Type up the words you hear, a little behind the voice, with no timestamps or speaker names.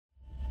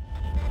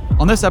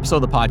On this episode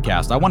of the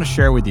podcast, I want to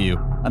share with you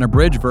an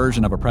abridged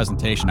version of a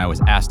presentation I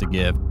was asked to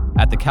give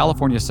at the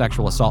California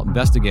Sexual Assault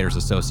Investigators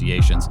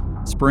Association's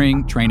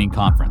Spring Training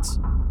Conference.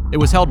 It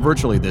was held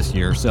virtually this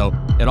year, so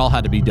it all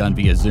had to be done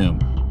via Zoom.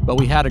 But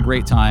we had a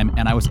great time,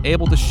 and I was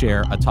able to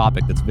share a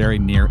topic that's very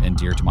near and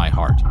dear to my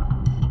heart.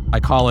 I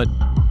call it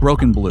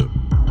Broken Blue,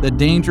 the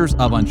dangers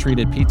of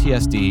untreated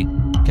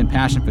PTSD,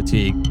 compassion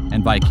fatigue,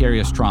 and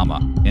vicarious trauma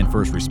in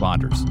first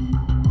responders.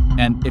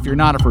 And if you're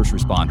not a first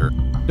responder,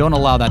 don't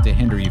allow that to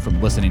hinder you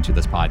from listening to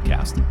this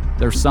podcast.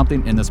 There's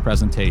something in this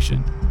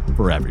presentation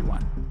for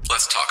everyone.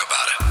 Let's talk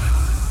about it.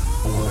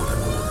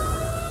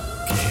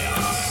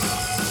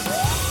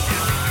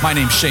 My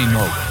name's Shane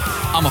Norwood.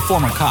 I'm a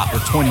former cop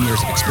with 20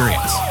 years of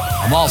experience.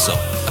 I'm also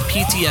a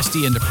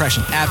PTSD and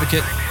depression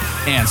advocate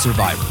and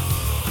survivor.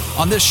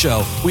 On this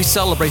show, we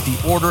celebrate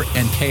the order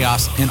and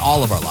chaos in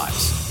all of our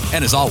lives.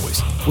 And as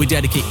always, we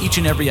dedicate each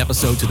and every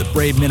episode to the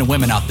brave men and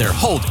women out there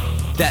holding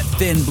that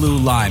thin blue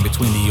line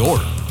between the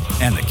order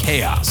and the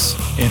chaos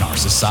in our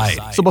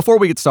society. So before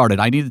we get started,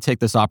 I need to take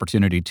this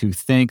opportunity to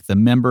thank the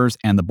members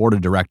and the board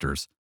of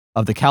directors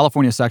of the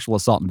California Sexual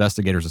Assault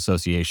Investigators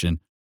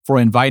Association for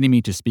inviting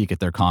me to speak at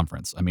their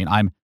conference. I mean,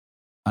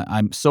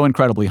 I'm so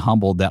incredibly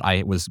humbled that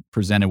I was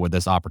presented with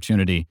this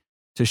opportunity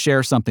to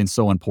share something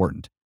so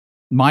important.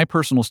 My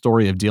personal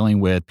story of dealing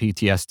with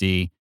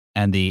PTSD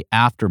and the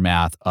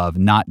aftermath of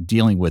not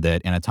dealing with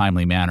it in a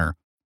timely manner,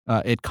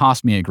 it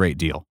cost me a great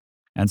deal.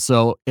 And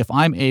so if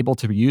I'm able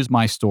to use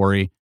my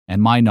story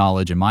and my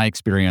knowledge and my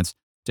experience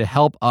to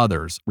help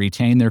others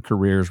retain their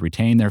careers,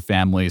 retain their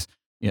families,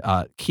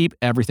 keep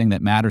everything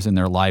that matters in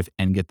their life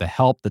and get the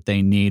help that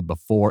they need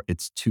before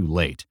it's too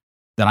late,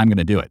 then I'm going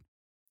to do it.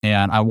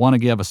 And I want to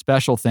give a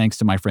special thanks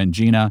to my friend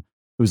Gina,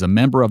 who's a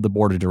member of the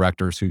board of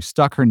directors, who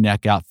stuck her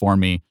neck out for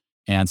me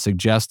and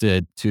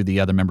suggested to the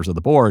other members of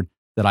the board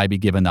that I be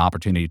given the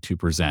opportunity to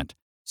present.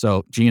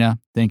 So Gina,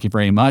 thank you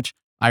very much.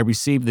 I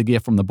received the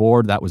gift from the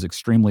board. That was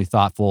extremely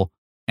thoughtful,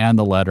 and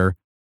the letter.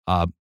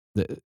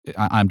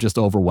 I'm just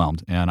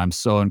overwhelmed, and I'm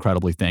so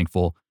incredibly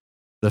thankful.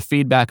 The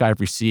feedback I've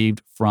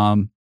received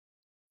from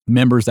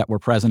members that were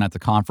present at the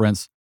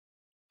conference,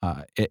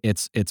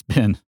 it's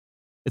been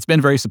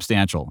very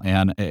substantial,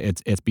 and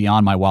it's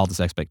beyond my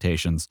wildest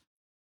expectations.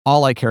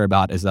 All I care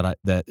about is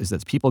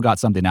that people got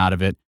something out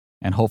of it,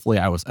 and hopefully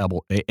I was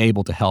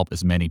able to help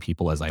as many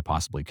people as I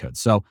possibly could.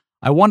 So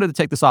I wanted to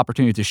take this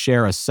opportunity to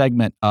share a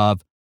segment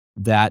of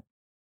that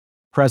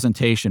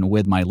presentation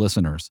with my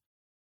listeners,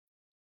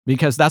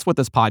 because that's what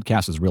this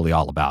podcast is really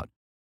all about.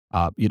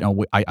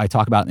 I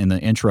talk about in the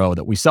intro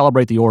that we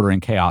celebrate the order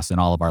and chaos in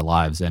all of our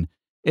lives, and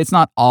it's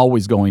not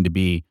always going to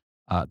be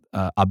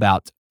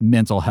about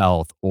mental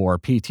health or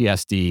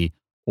PTSD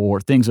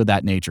or things of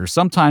that nature.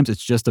 Sometimes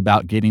it's just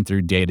about getting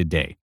through day to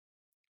day.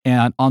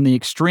 And on the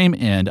extreme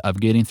end of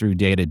getting through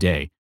day to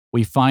day,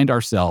 we find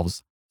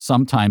ourselves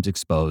sometimes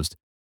exposed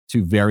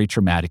to very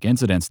traumatic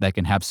incidents that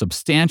can have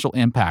substantial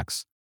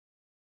impacts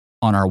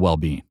on our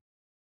well-being,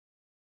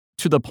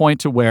 to the point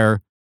to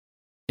where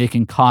it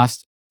can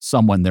cost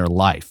someone their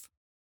life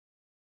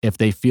if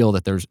they feel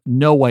that there's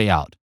no way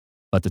out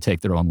but to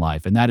take their own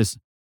life. And that is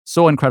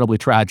so incredibly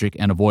tragic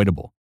and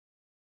avoidable.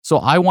 So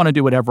I want to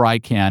do whatever I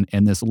can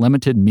in this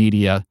limited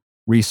media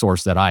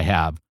resource that I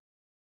have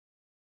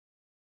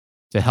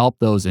to help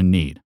those in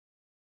need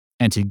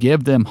and to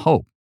give them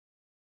hope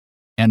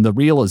and the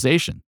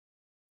realization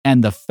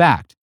and the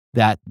fact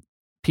that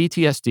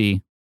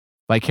PTSD,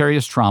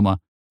 vicarious trauma,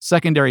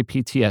 secondary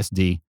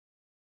PTSD,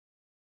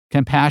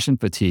 compassion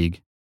fatigue,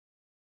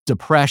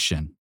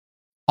 depression,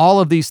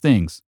 all of these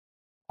things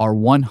are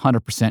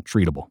 100%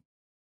 treatable.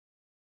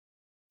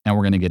 And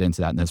we're going to get into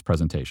that in this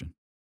presentation.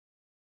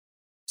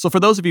 So for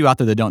those of you out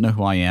there that don't know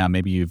who I am,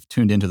 maybe you've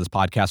tuned into this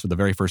podcast for the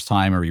very first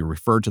time, or you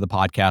referred to the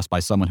podcast by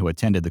someone who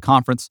attended the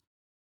conference.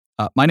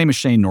 My name is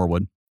Shane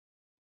Norwood.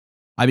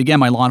 I began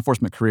my law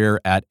enforcement career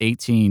at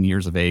 18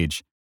 years of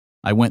age.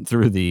 I went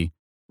through the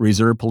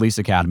Reserve Police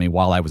Academy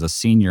while I was a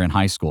senior in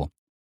high school.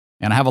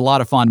 And I have a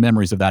lot of fond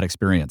memories of that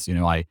experience.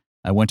 I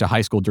went to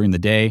high school during the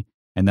day,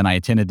 and then I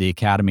attended the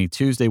academy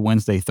Tuesday,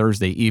 Wednesday,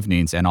 Thursday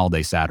evenings, and all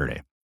day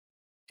Saturday.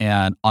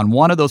 And on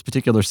one of those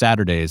particular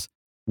Saturdays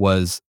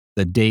was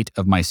the date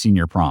of my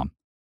senior prom.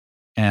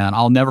 And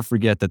I'll never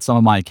forget that some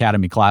of my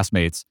academy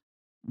classmates,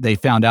 they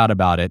found out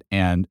about it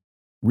and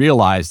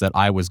realized that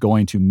I was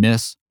going to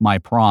miss my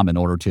prom in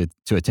order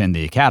to attend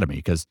the academy,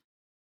 because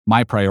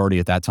my priority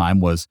at that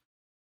time was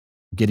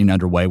getting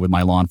underway with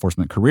my law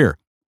enforcement career.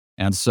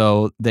 And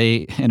so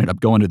they ended up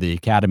going to the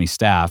academy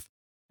staff,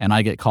 and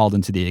I get called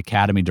into the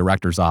academy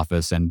director's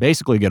office and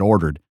basically get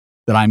ordered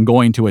that I'm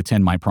going to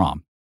attend my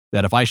prom,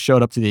 that if I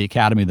showed up to the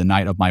academy the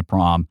night of my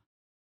prom,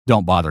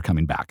 don't bother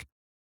coming back.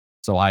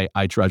 So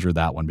I treasure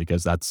that one,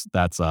 because that's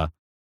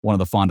one of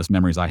the fondest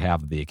memories I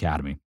have of the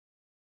academy.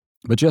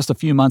 But just a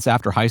few months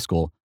after high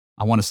school,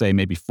 I want to say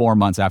maybe 4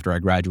 months after I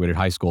graduated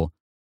high school,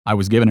 I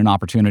was given an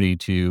opportunity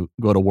to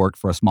go to work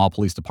for a small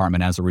police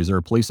department as a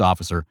reserve police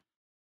officer.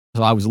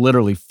 So I was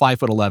literally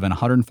 5'11",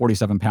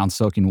 147 pounds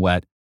soaking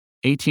wet,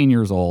 18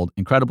 years old,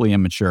 incredibly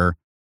immature,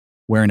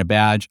 wearing a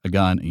badge, a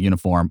gun, a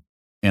uniform,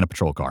 and a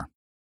patrol car.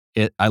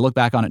 I look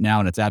back on it now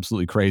and it's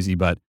absolutely crazy,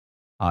 but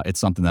it's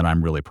something that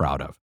I'm really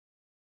proud of.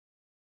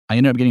 I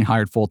ended up getting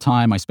hired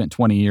full-time. I spent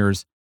 20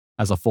 years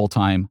as a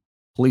full-time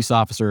police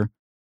officer.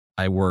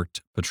 I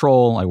worked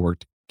patrol. I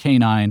worked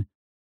K-9.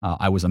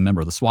 I was a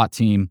member of the SWAT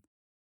team.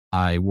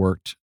 I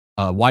worked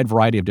a wide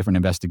variety of different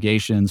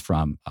investigations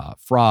from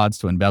frauds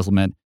to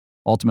embezzlement.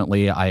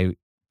 Ultimately, I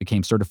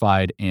became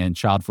certified in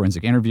child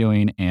forensic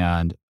interviewing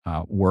and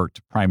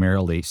worked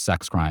primarily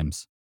sex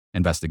crimes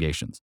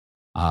investigations.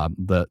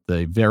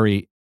 The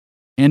very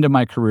end of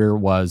my career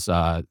was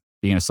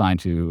being assigned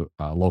to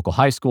a local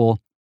high school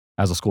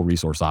as a school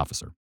resource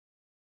officer.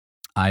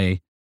 I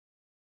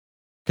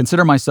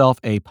consider myself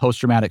a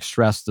post-traumatic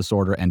stress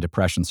disorder and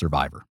depression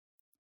survivor.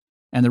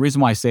 And the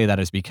reason why I say that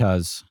is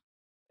because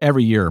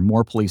every year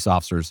more police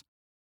officers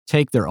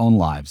take their own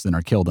lives than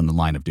are killed in the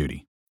line of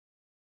duty.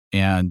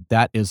 And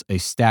that is a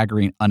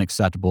staggering,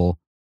 unacceptable,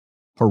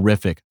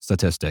 horrific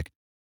statistic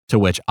to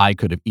which I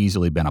could have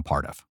easily been a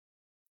part of.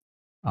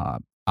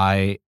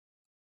 I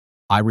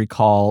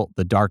recall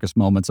the darkest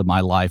moments of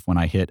my life when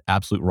I hit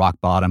absolute rock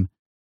bottom.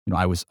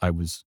 I was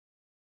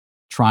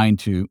trying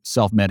to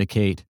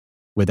self-medicate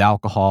with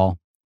alcohol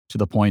to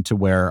the point to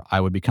where I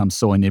would become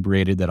so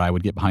inebriated that I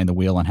would get behind the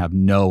wheel and have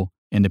no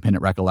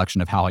independent recollection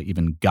of how I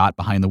even got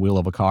behind the wheel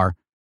of a car.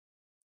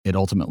 It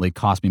ultimately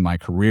cost me my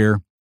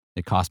career.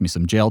 It cost me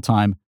some jail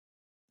time.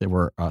 There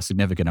were a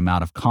significant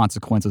amount of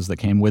consequences that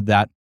came with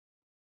that.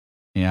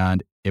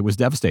 And it was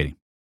devastating.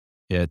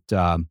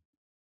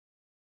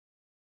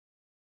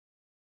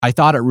 I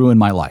thought it ruined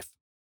my life.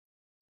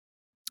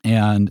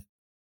 And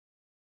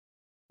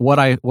what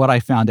I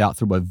found out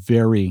through a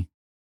very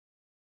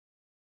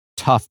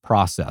tough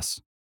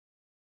process,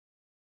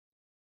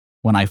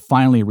 when I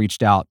finally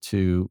reached out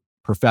to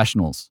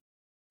professionals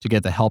to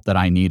get the help that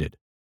I needed,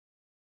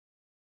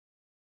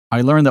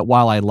 I learned that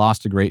while I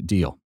lost a great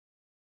deal,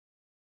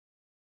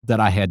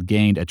 that I had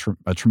gained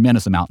a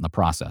tremendous amount in the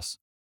process.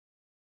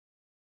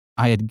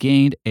 I had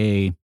gained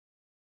a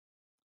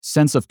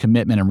sense of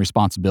commitment and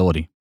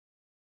responsibility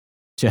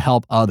to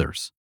help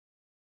others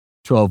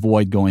to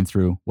avoid going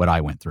through what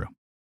I went through.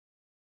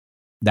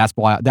 That's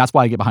why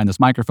I get behind this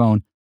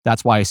microphone.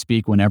 That's why I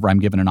speak whenever I'm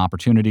given an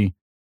opportunity.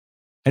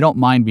 I don't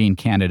mind being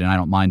candid and I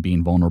don't mind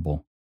being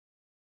vulnerable.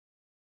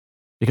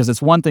 Because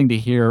it's one thing to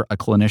hear a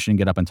clinician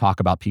get up and talk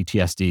about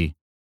PTSD,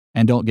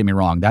 and don't get me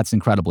wrong, that's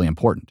incredibly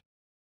important.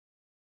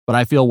 But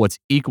I feel what's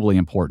equally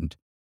important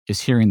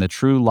is hearing the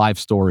true life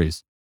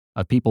stories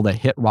of people that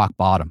hit rock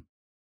bottom,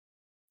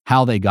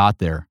 how they got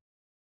there,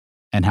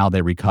 and how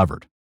they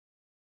recovered.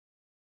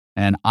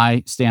 And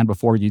I stand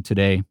before you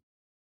today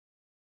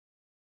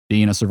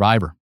being a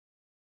survivor,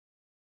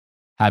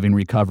 having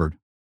recovered.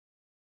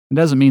 It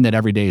doesn't mean that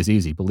every day is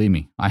easy. Believe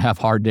me, I have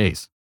hard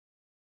days.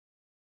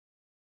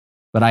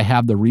 But I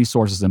have the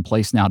resources in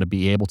place now to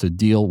be able to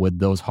deal with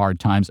those hard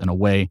times in a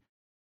way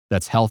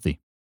that's healthy,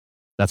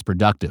 that's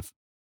productive,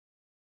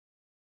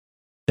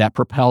 that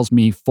propels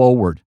me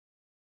forward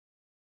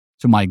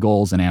to my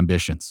goals and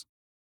ambitions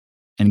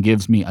and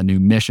gives me a new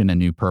mission and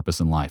new purpose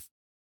in life.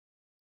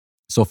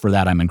 So for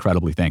that, I'm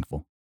incredibly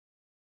thankful.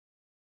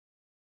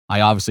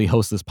 I obviously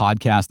host this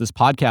podcast. This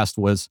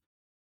podcast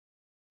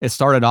it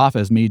started off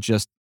as me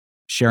just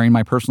sharing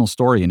my personal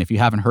story. And if you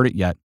haven't heard it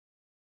yet,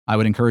 I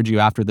would encourage you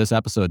after this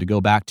episode to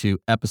go back to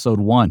episode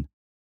 1.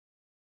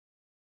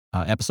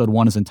 Episode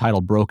 1 is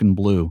entitled Broken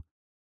Blue.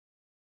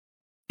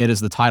 It is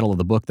the title of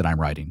the book that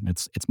I'm writing.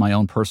 It's my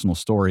own personal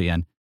story.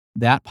 And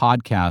that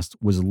podcast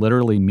was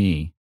literally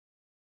me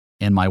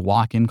in my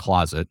walk-in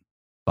closet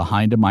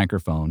behind a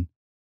microphone,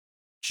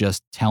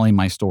 just telling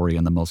my story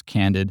in the most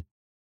candid,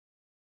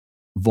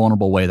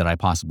 vulnerable way that I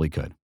possibly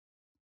could.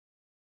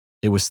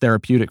 It was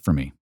therapeutic for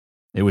me.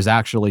 It was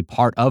actually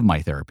part of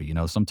my therapy.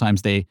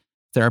 Sometimes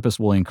therapists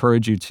will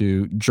encourage you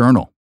to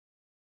journal.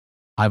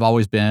 I've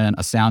always been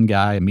a sound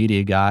guy, a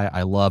media guy.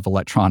 I love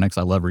electronics.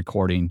 I love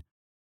recording.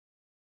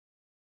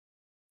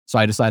 So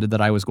I decided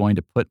that I was going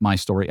to put my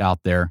story out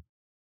there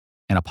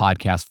in a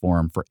podcast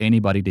form for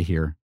anybody to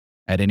hear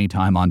at any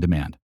time on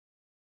demand.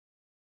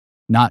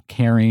 Not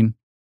caring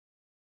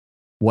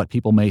what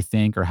people may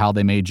think or how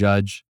they may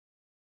judge.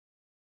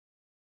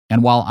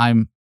 And while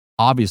I'm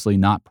obviously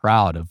not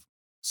proud of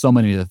so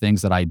many of the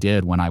things that I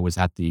did when I was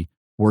at the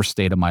worst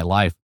state of my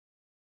life,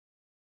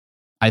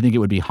 I think it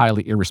would be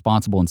highly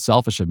irresponsible and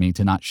selfish of me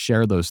to not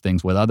share those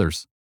things with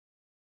others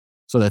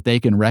so that they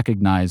can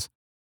recognize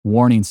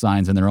warning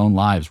signs in their own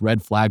lives,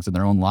 red flags in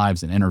their own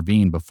lives, and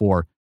intervene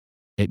before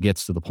it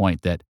gets to the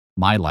point that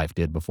my life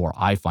did before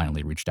I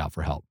finally reached out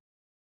for help.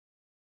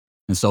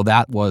 And so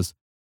that was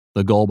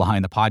the goal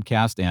behind the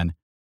podcast. And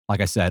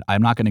like I said,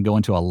 I'm not going to go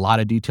into a lot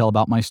of detail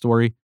about my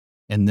story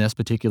in this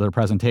particular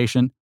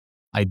presentation.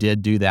 I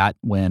did do that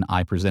when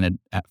I presented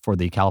for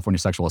the California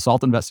Sexual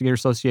Assault Investigator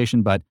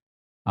Association, but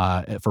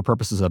for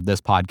purposes of this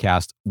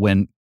podcast,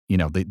 when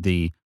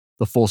the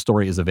full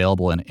story is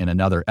available in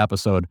another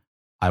episode,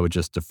 I would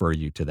just defer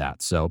you to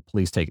that. So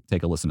please take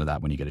a listen to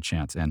that when you get a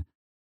chance. And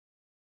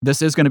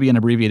this is going to be an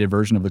abbreviated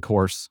version of the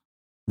course.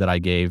 that I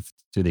gave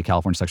to the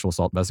California Sexual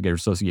Assault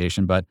Investigators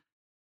Association, but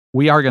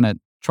we are going to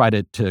try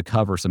to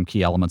cover some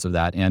key elements of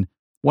that. And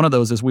one of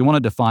those is we want to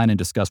define and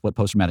discuss what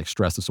post-traumatic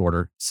stress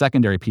disorder,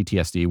 secondary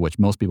PTSD, which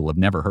most people have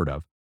never heard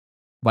of,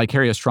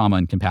 vicarious trauma,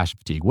 and compassion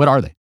fatigue. What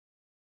are they?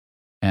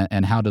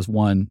 And how does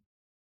one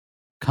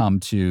come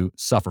to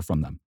suffer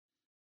from them?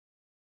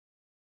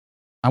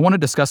 I want to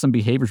discuss some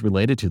behaviors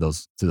related to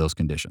those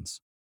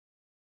conditions.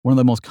 One of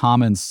the most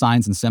common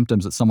signs and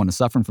symptoms that someone is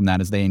suffering from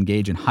that is they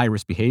engage in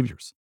high-risk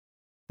behaviors.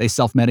 They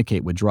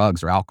self-medicate with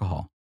drugs or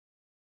alcohol.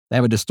 They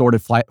have a distorted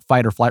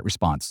fight or flight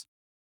response.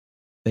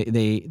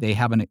 They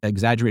have an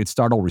exaggerated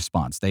startle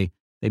response. They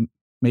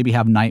maybe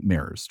have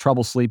nightmares,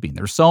 trouble sleeping.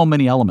 There's so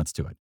many elements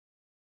to it.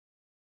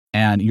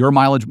 And your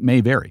mileage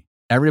may vary.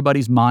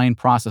 Everybody's mind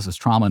processes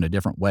trauma in a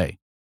different way.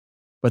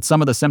 But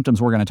some of the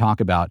symptoms we're going to talk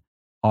about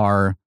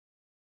are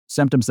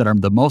symptoms that are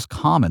the most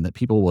common that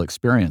people will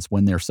experience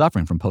when they're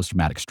suffering from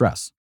post-traumatic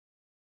stress.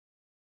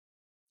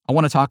 I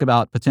want to talk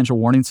about potential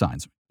warning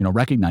signs,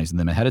 recognizing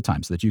them ahead of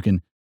time so that you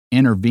can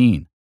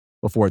intervene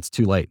before it's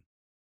too late.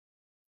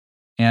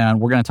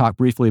 And we're going to talk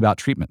briefly about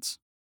treatments.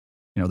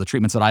 The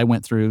treatments that I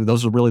went through,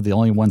 those are really the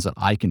only ones that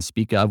I can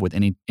speak of with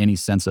any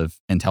sense of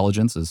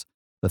intelligence, is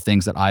the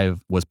things that I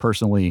was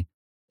personally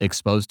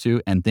exposed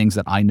to and things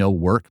that I know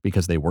work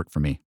because they work for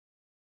me.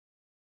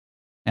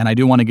 And I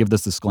do want to give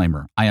this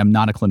disclaimer. I am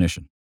not a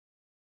clinician.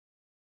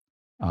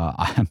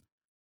 The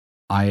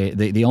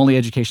only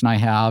education I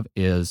have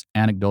is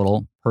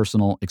anecdotal,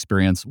 personal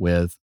experience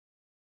with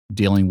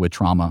dealing with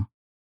trauma,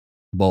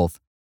 both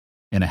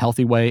in a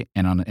healthy way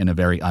and in a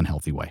very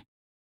unhealthy way.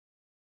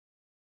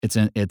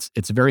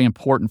 It's very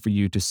important for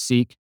you to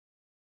seek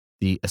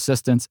the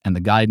assistance and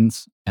the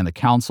guidance and the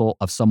counsel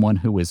of someone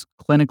who is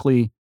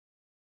clinically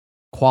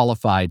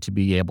qualified to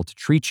be able to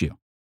treat you.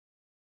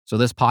 So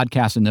this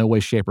podcast in no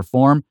way, shape, or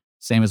form,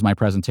 same as my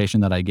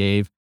presentation that I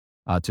gave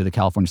to the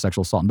California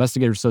Sexual Assault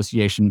Investigators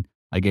Association,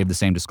 I gave the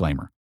same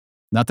disclaimer.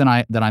 Nothing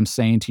that I'm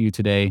saying to you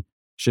today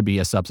should be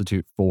a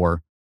substitute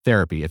for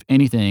therapy. If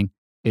anything,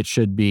 it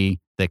should be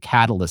the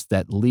catalyst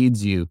that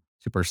leads you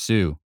to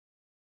pursue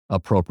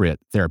appropriate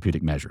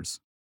therapeutic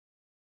measures.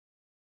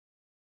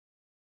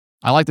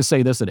 I like to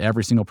say this at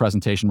every single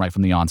presentation right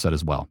from the onset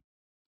as well.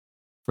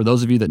 For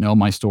those of you that know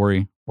my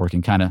story or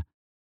can kind of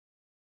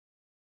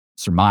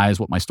surmise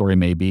what my story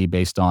may be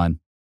based on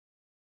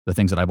the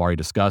things that I've already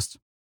discussed,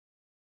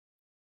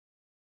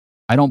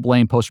 I don't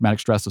blame post-traumatic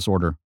stress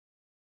disorder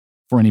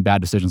for any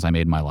bad decisions I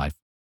made in my life,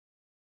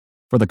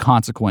 for the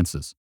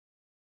consequences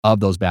of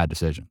those bad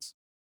decisions,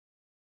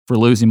 for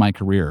losing my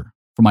career,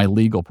 for my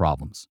legal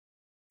problems,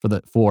 for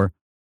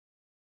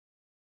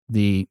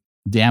the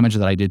damage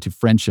that I did to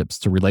friendships,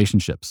 to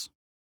relationships.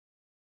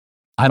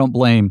 I don't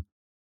blame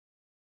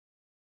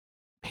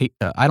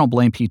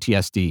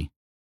PTSD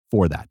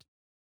for that.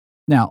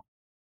 Now,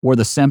 were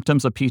the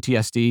symptoms of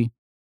PTSD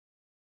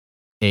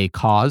a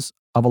cause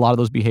of a lot of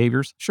those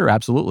behaviors? Sure,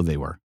 absolutely they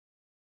were.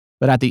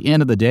 But at the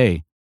end of the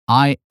day,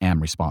 I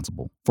am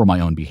responsible for my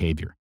own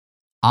behavior.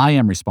 I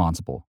am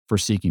responsible for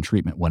seeking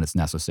treatment when it's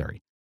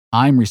necessary.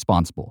 I'm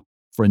responsible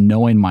for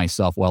knowing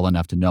myself well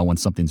enough to know when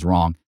something's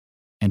wrong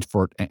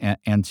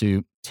and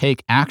to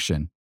take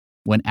action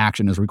when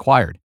action is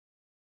required.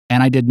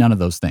 And I did none of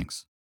those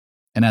things.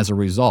 And as a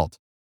result,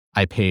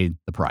 I paid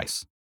the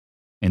price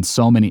in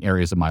so many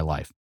areas of my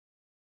life.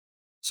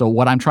 So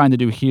what I'm trying to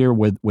do here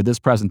with this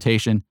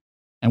presentation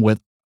and with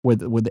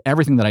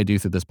everything that I do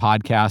through this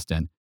podcast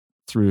and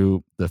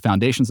through the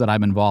foundations that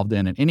I'm involved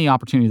in and any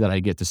opportunity that I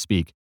get to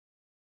speak,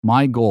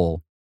 my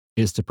goal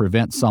is to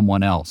prevent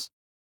someone else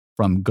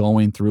from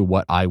going through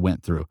what I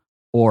went through,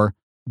 or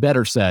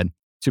better said,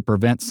 to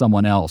prevent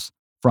someone else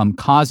from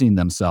causing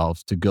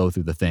themselves to go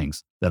through the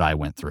things that I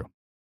went through.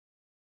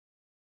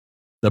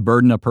 The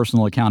burden of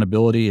personal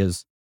accountability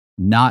is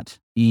not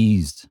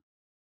eased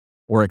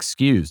or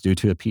excused due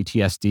to a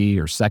PTSD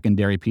or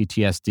secondary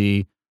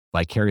PTSD,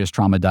 vicarious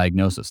trauma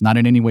diagnosis, not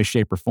in any way,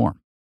 shape, or form.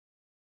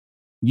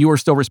 You are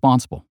still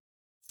responsible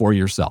for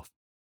yourself.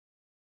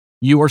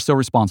 You are still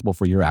responsible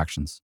for your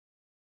actions.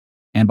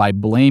 And by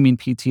blaming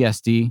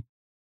PTSD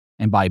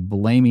and by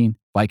blaming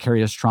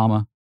vicarious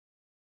trauma,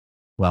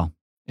 well,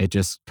 it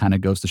just kind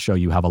of goes to show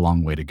you have a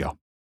long way to go,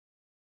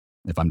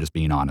 if I'm just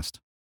being honest.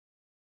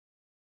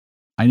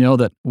 I know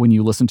that when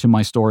you listen to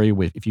my story,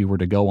 if you were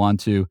to go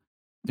in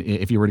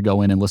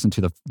and listen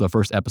to the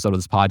first episode of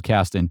this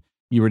podcast and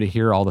you were to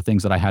hear all the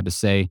things that I had to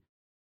say,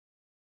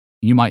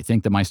 you might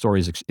think that my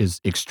story is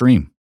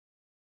extreme.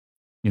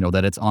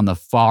 That it's on the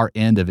far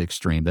end of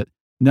extreme, that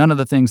none of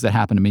the things that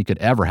happened to me could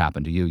ever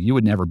happen to you. You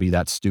would never be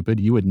that stupid.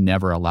 You would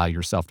never allow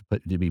yourself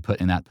to be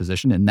put in that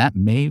position. And that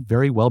may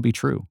very well be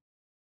true.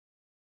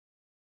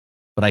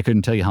 But I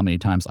couldn't tell you how many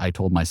times I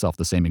told myself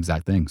the same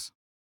exact things.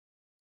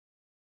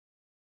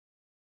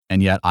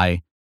 And yet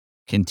I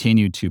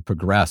continued to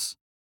progress.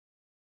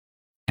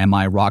 And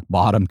my rock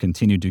bottom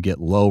continued to get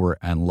lower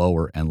and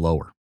lower and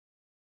lower.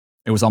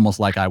 It was almost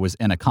like I was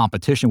in a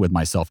competition with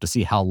myself to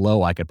see how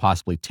low I could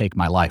possibly take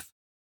my life.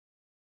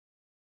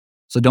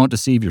 So don't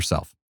deceive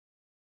yourself.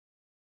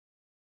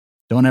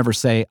 Don't ever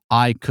say,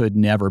 I could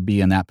never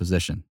be in that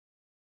position.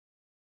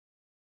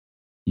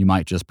 You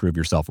might just prove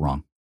yourself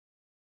wrong.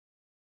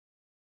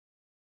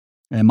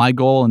 And my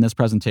goal in this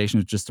presentation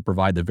is just to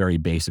provide the very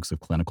basics of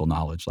clinical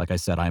knowledge. Like I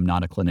said, I am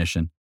not a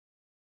clinician.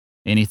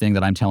 Anything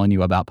that I'm telling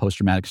you about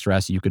post-traumatic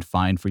stress, you could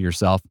find for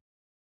yourself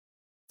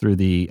through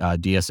the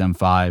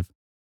DSM-5,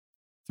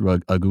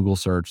 through a Google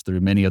search, through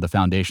many of the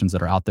foundations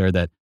that are out there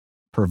that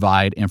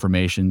provide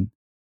information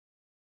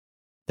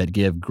that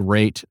give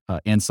great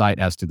insight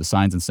as to the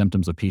signs and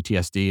symptoms of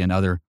PTSD and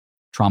other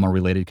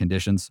trauma-related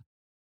conditions.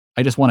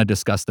 I just want to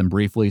discuss them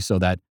briefly so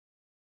that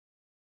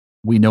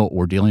we know what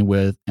we're dealing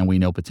with and we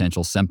know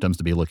potential symptoms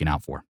to be looking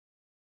out for.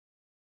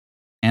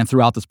 And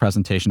throughout this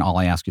presentation, all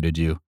I ask you to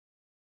do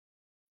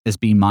is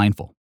be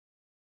mindful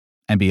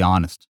and be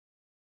honest,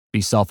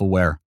 be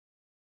self-aware.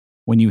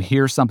 When you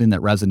hear something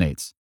that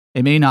resonates,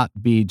 it may not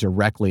be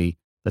directly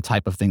the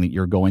type of thing that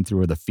you're going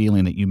through or the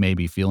feeling that you may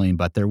be feeling,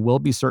 but there will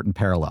be certain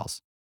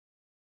parallels.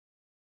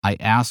 I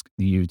ask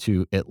you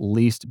to at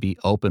least be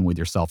open with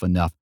yourself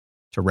enough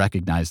to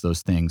recognize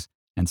those things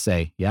and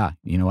say, yeah,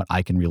 you know what,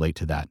 I can relate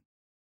to that.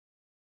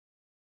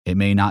 It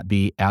may not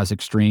be as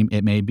extreme.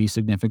 It may be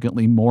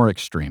significantly more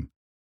extreme,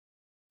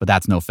 but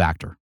that's no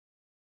factor.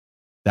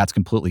 That's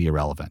completely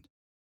irrelevant.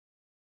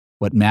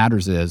 What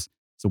matters is,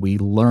 so we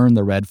learn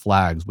the red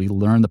flags, we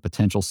learn the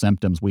potential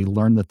symptoms, we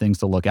learn the things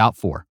to look out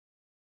for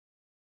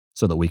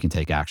so that we can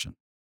take action.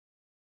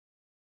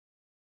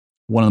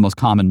 One of the most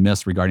common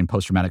myths regarding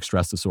post-traumatic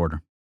stress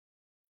disorder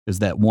is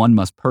that one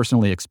must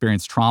personally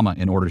experience trauma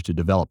in order to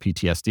develop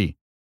PTSD.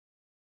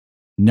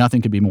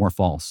 Nothing could be more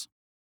false.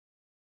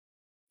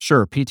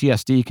 Sure,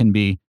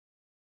 PTSD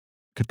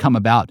could come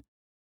about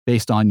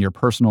based on your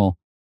personal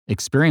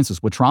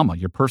experiences with trauma,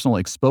 your personal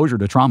exposure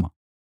to trauma.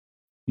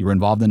 You were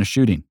involved in a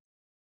shooting.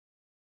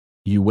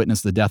 You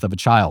witnessed the death of a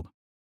child.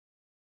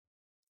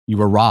 You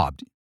were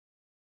robbed.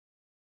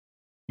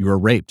 You were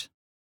raped.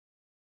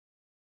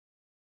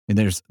 And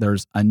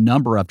there's a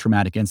number of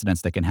traumatic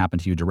incidents that can happen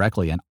to you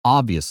directly, and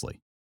obviously,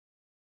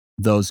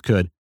 those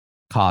could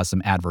cause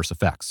some adverse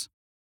effects.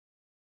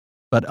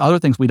 But other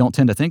things we don't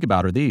tend to think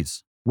about are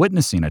these: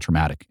 witnessing a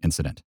traumatic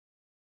incident.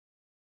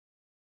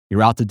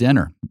 You're out to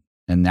dinner,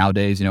 and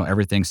nowadays,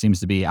 everything seems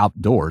to be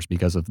outdoors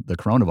because of the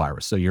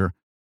coronavirus. So you're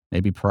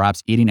maybe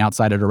perhaps eating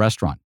outside at a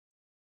restaurant.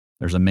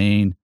 There's a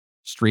main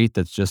street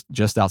that's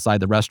just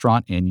outside the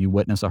restaurant, and you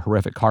witness a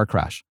horrific car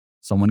crash.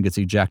 Someone gets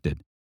ejected.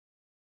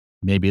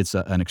 Maybe it's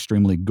an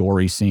extremely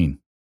gory scene.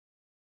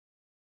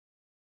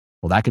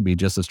 Well, that could be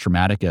just as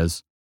traumatic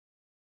as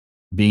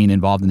being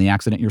involved in the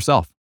accident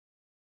yourself.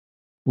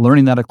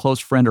 Learning that a close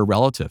friend or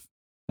relative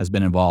has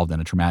been involved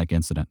in a traumatic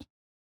incident.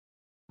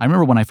 I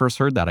remember when I first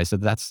heard that, I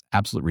said, that's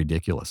absolutely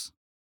ridiculous.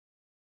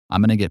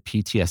 I'm going to get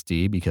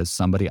PTSD because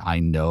somebody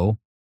I know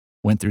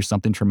went through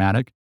something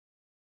traumatic,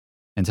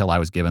 until I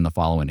was given the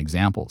following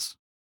examples.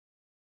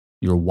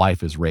 Your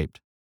wife is raped.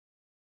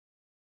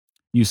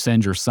 You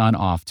send your son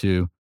off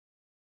to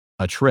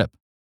a trip,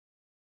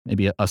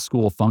 maybe a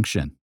school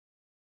function,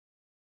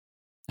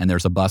 and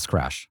there's a bus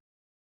crash,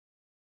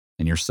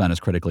 and your son is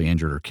critically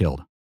injured or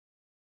killed.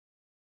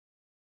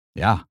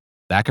 Yeah,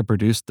 that could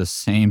produce the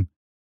same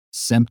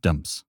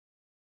symptoms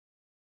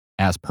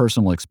as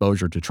personal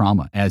exposure to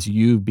trauma, as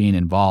you being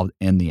involved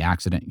in the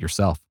accident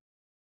yourself.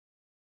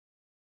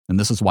 And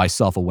this is why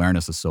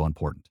self-awareness is so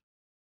important.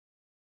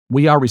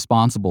 We are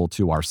responsible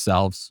to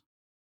ourselves,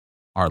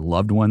 our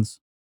loved ones,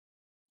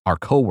 our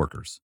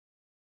coworkers,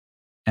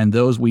 and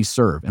those we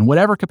serve, in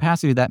whatever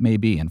capacity that may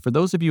be. And for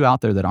those of you out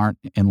there that aren't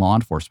in law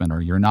enforcement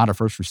or you're not a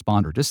first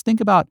responder, just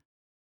think about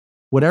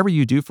whatever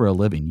you do for a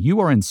living. You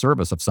are in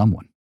service of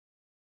someone.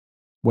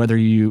 Whether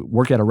you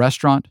work at a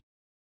restaurant,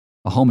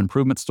 a home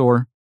improvement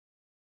store,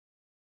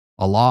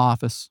 a law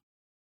office,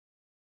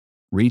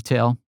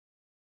 retail,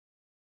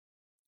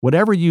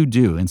 whatever you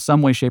do, in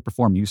some way, shape, or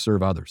form, you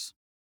serve others.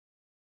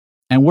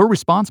 And we're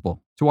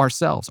responsible to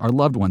ourselves, our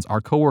loved ones,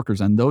 our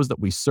coworkers, and those that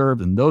we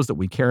serve and those that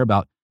we care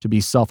about to be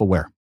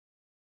self-aware,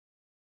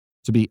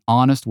 to be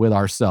honest with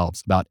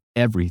ourselves about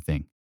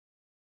everything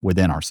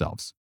within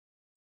ourselves.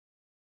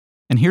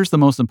 And here's the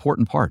most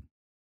important part.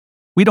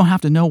 We don't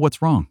have to know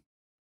what's wrong.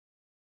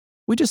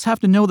 We just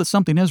have to know that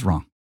something is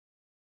wrong.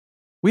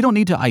 We don't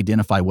need to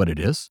identify what it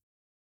is.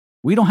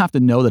 We don't have to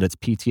know that it's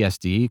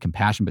PTSD,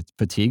 compassion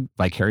fatigue,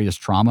 vicarious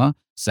trauma,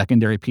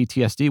 secondary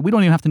PTSD. We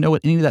don't even have to know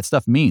what any of that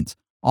stuff means.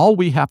 All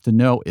we have to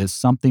know is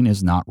something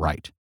is not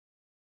right.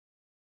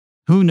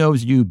 Who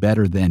knows you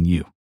better than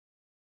you?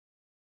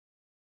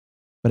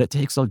 But it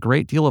takes a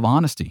great deal of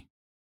honesty.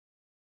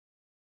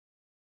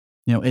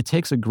 It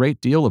takes a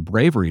great deal of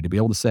bravery to be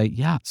able to say,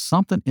 yeah,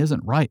 something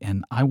isn't right,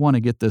 and I want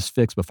to get this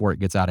fixed before it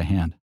gets out of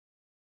hand.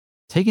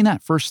 Taking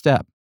that first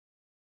step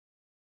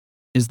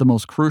is the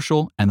most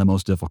crucial and the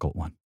most difficult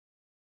one.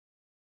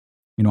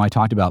 I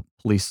talked about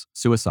police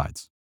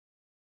suicides.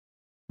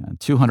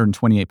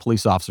 228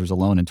 police officers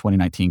alone in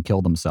 2019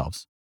 killed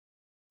themselves.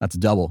 That's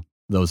double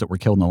those that were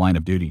killed in the line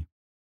of duty.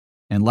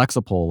 And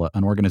Lexapol,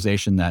 an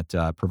organization that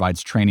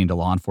provides training to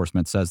law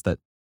enforcement, says that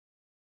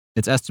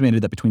It's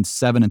estimated that between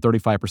 7 and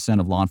 35%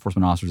 of law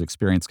enforcement officers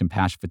experience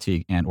compassion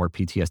fatigue and or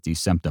PTSD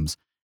symptoms.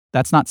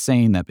 That's not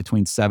saying that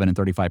between 7 and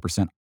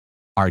 35%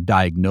 are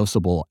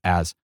diagnosable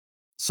as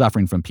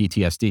suffering from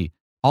PTSD.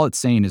 All it's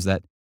saying is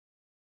that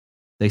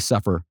they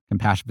suffer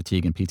compassion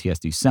fatigue and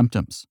PTSD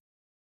symptoms,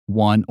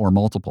 one or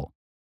multiple.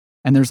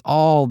 And there's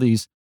all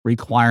these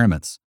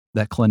requirements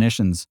that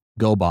clinicians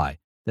go by,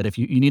 that if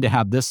you need to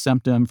have this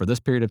symptom for this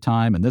period of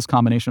time and this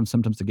combination of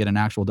symptoms to get an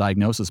actual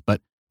diagnosis. But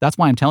that's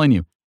why I'm telling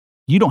you,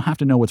 you don't have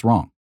to know what's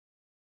wrong.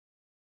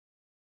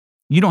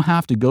 You don't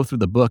have to go through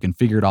the book and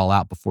figure it all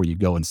out before you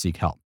go and seek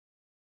help.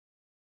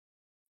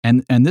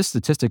 And this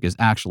statistic is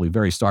actually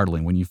very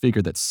startling when you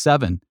figure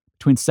that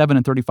between 7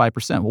 and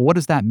 35%. Well, what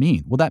does that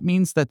mean? Well, that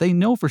means that they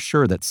know for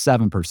sure that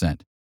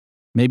 7%,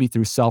 maybe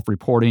through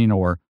self-reporting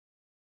or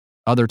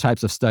other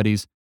types of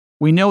studies,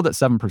 we know that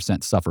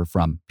 7% suffer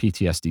from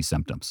PTSD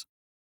symptoms.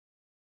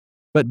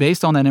 But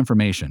based on that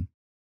information,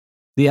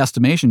 the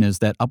estimation is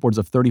that upwards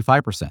of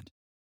 35%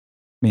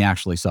 may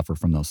actually suffer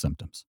from those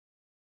symptoms.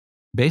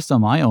 Based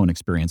on my own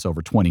experience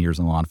over 20 years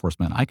in law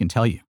enforcement, I can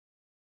tell you,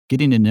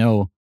 getting to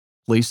know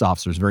police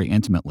officers very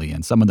intimately,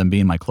 and some of them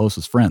being my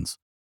closest friends,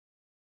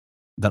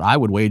 that I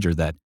would wager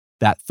that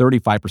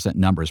 35%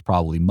 number is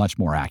probably much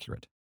more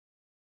accurate.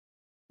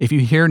 If you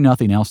hear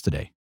nothing else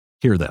today,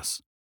 hear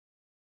this.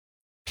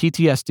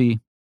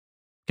 PTSD,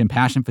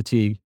 compassion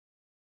fatigue,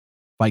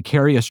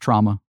 vicarious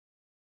trauma,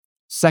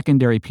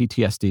 secondary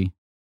PTSD,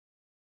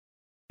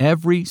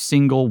 every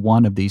single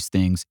one of these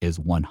things is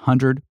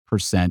 100%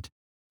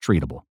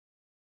 treatable.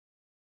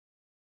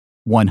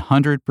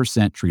 100%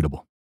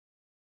 treatable.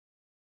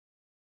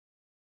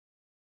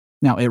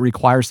 Now, it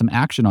requires some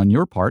action on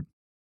your part.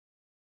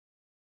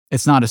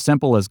 It's not as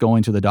simple as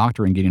going to the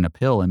doctor and getting a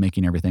pill and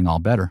making everything all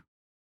better.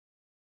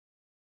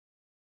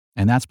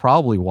 And that's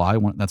probably why,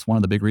 that's one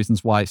of the big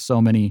reasons why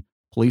so many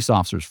police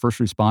officers, first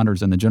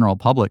responders, and the general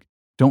public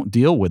don't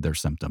deal with their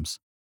symptoms.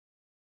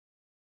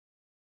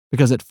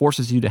 Because it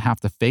forces you to have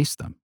to face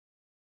them.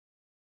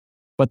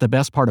 But the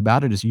best part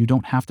about it is you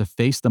don't have to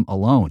face them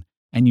alone,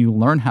 and you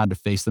learn how to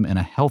face them in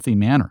a healthy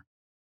manner.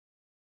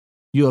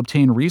 You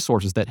obtain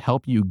resources that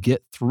help you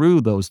get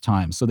through those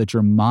times so that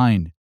your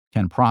mind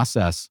can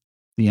process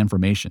the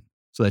information,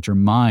 so that your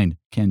mind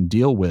can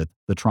deal with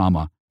the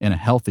trauma in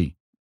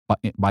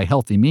by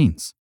healthy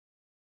means.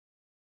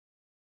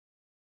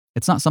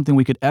 It's not something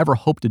we could ever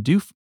hope to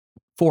do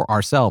for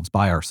ourselves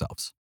by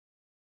ourselves.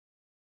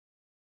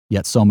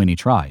 Yet so many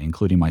try,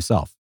 including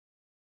myself,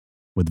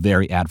 with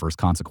very adverse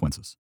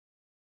consequences.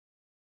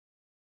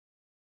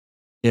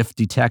 If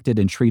detected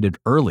and treated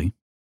early,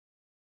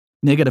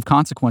 negative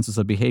consequences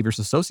of behaviors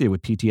associated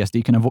with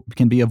PTSD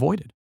can be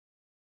avoided.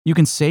 You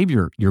can save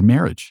your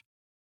marriage.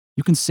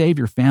 You can save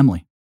your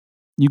family.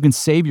 You can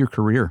save your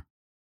career.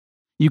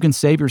 You can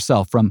save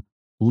yourself from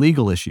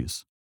legal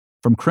issues,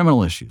 from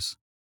criminal issues.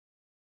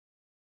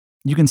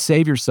 You can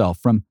save yourself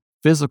from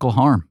physical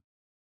harm.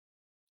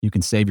 You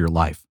can save your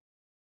life.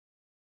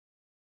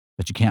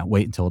 But you can't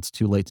wait until it's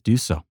too late to do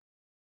so.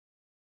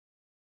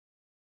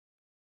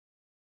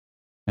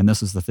 And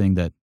this is the thing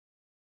that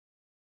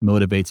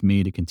motivates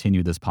me to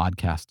continue this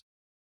podcast,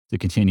 to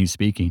continue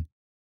speaking.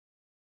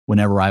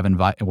 Wherever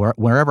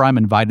I'm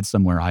invited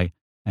somewhere,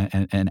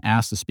 and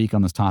asked to speak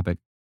on this topic,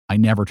 I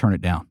never turn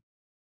it down.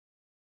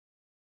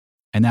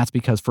 And that's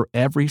because for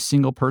every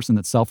single person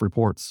that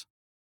self-reports,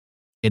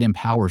 it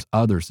empowers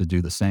others to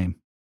do the same.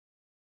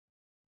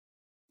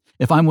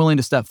 If I'm willing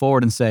to step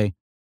forward and say,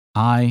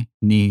 I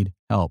need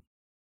help,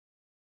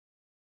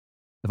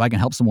 if I can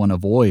help someone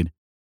avoid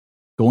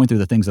going through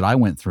the things that I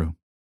went through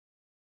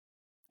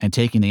and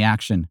taking the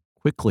action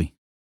quickly.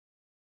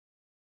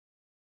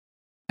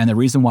 And the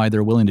reason why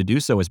they're willing to do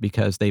so is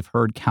because they've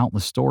heard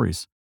countless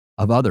stories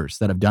of others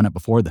that have done it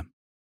before them.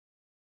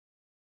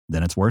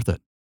 Then it's worth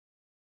it.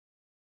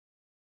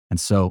 And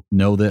so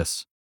know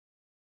this,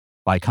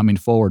 by coming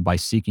forward, by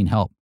seeking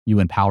help, you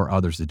empower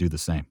others to do the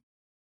same.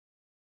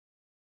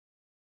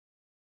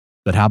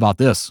 But how about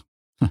this?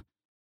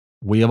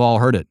 We have all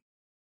heard it.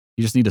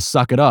 You just need to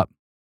suck it up.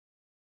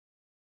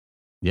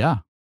 Yeah,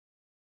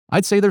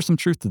 I'd say there's some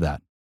truth to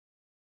that.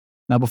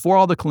 Now, before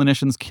all the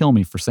clinicians kill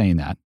me for saying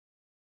that,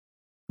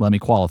 let me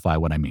qualify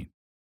what I mean.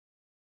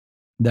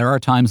 There are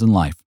times in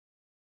life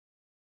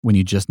when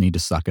you just need to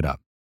suck it up.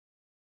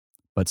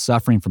 But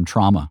suffering from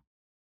trauma,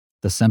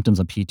 the symptoms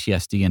of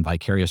PTSD and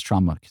vicarious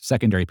trauma,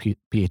 secondary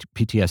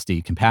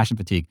PTSD, compassion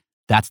fatigue,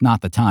 that's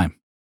not the time.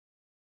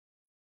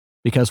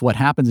 Because what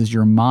happens is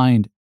your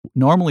mind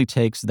normally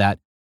takes that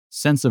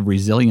sense of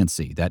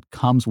resiliency that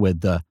comes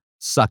with the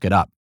suck it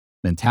up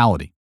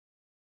mentality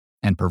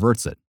and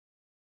perverts it.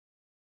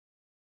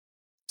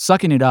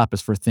 Sucking it up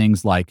is for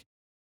things like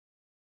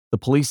the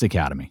police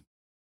academy,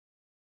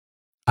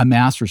 a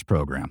master's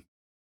program,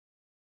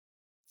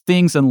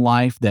 things in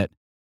life that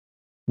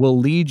will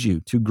lead you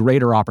to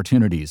greater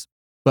opportunities,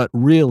 but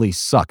really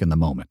suck in the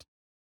moment.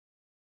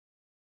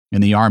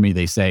 In the Army,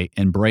 they say,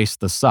 embrace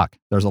the suck.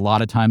 There's a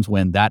lot of times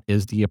when that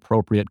is the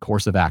appropriate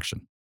course of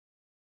action.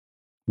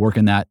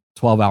 Working that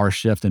 12-hour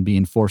shift and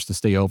being forced to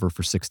stay over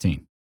for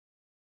 16.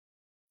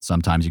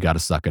 Sometimes you got to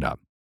suck it up.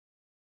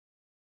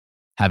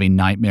 Having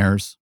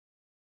nightmares,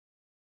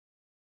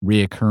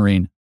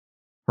 reoccurring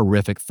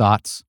horrific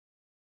thoughts,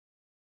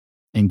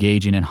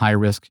 engaging in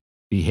high-risk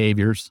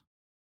behaviors,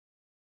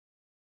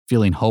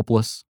 feeling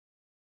hopeless,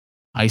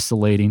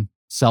 isolating,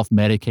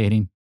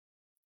 self-medicating,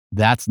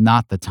 that's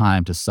not the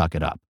time to suck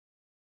it up.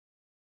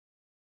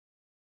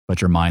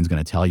 But your mind's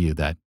going to tell you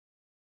that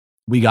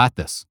we got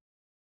this.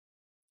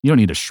 You don't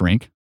need to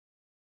shrink.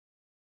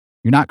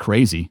 You're not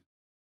crazy.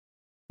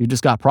 You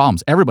just got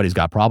problems. Everybody's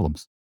got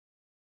problems.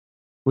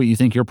 What, you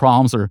think your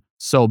problems are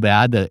so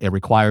bad that it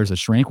requires a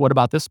shrink? What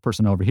about this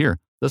person over here?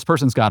 This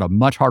person's got a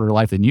much harder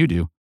life than you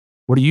do.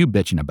 What are you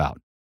bitching about?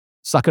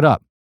 Suck it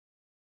up.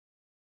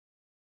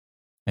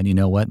 And you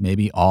know what?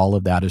 Maybe all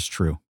of that is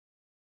true.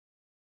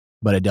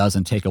 But it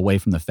doesn't take away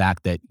from the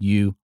fact that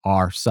you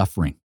are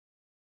suffering.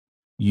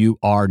 You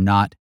are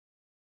not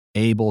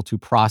able to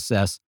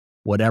process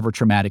whatever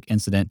traumatic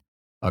incident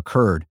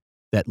occurred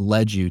that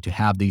led you to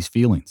have these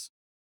feelings.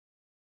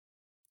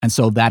 And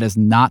so that is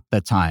not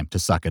the time to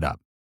suck it up.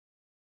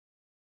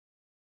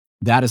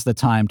 That is the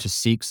time to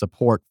seek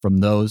support from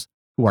those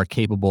who are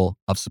capable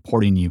of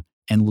supporting you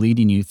and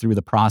leading you through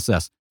the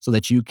process so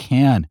that you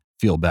can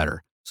feel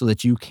better, so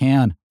that you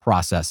can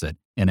process it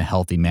in a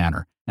healthy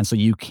manner, and so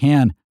you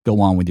can go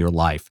on with your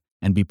life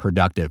and be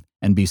productive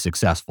and be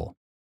successful.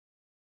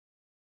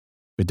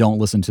 But don't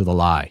listen to the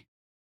lie.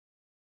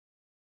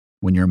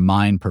 When your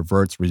mind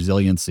perverts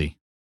resiliency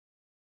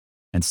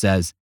and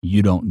says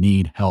you don't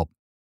need help,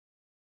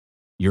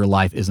 your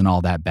life isn't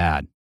all that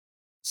bad.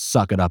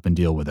 Suck it up and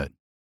deal with it.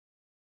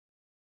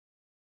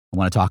 I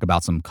want to talk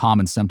about some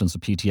common symptoms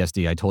of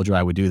PTSD. I told you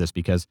I would do this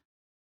because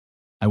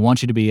I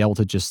want you to be able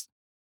to just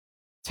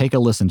take a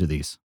listen to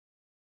these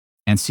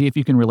and see if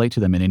you can relate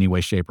to them in any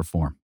way, shape, or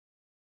form.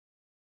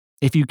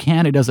 If you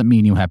can, it doesn't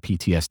mean you have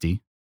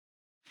PTSD.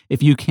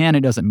 If you can,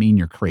 it doesn't mean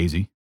you're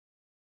crazy.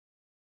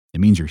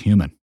 It means you're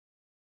human.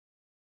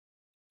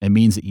 It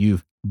means that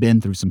you've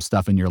been through some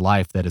stuff in your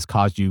life that has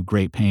caused you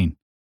great pain.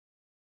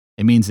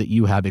 It means that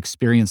you have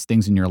experienced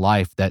things in your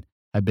life that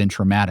have been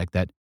traumatic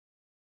that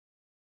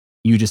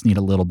you just need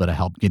a little bit of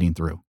help getting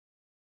through.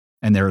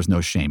 And there is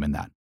no shame in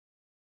that.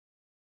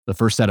 The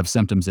first set of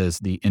symptoms is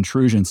the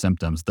intrusion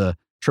symptoms. The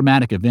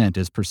traumatic event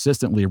is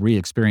persistently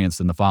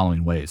re-experienced in the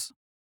following ways.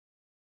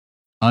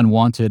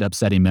 Unwanted,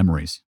 upsetting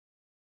memories.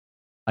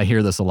 I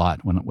hear this a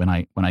lot when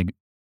I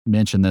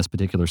mention this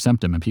particular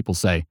symptom, and people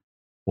say,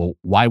 well,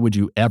 why would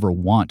you ever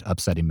want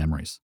upsetting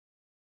memories?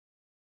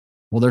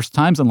 Well, there's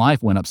times in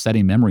life when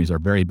upsetting memories are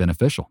very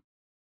beneficial.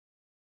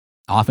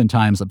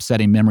 Oftentimes,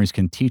 upsetting memories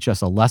can teach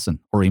us a lesson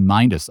or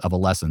remind us of a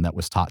lesson that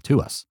was taught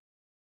to us.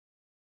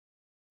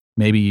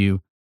 Maybe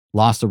you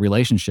lost a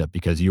relationship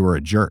because you were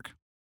a jerk.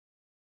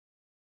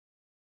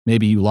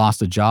 Maybe you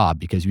lost a job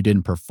because you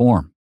didn't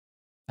perform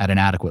at an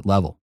adequate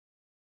level.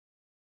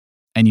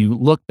 And you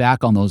look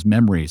back on those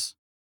memories,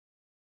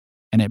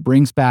 and it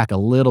brings back a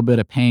little bit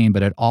of pain,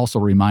 but it also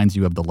reminds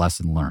you of the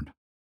lesson learned.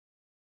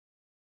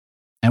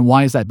 And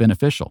why is that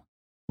beneficial?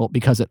 Well,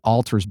 because it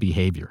alters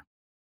behavior.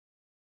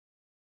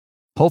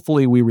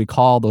 Hopefully, we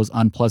recall those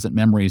unpleasant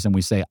memories and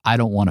we say, I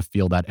don't want to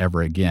feel that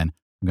ever again.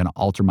 I'm going to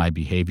alter my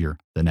behavior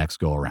the next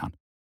go around.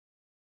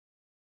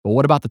 But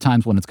what about the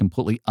times when it's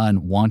completely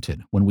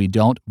unwanted, when we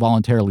don't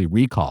voluntarily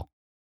recall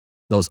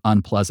those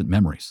unpleasant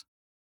memories?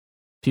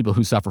 People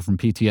who suffer from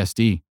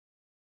PTSD,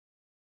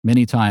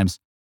 many times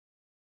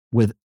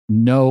with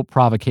no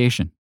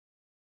provocation,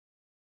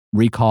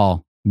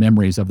 recall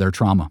memories of their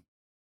trauma,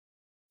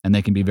 and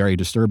they can be very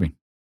disturbing.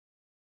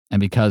 And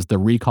because the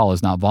recall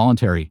is not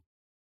voluntary,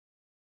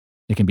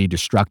 it can be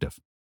destructive.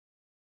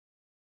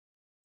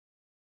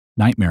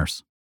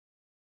 Nightmares.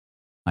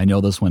 I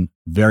know this one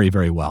very,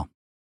 very well.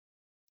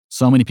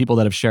 So many people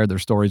that have shared their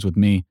stories with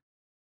me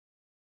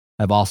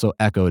have also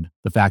echoed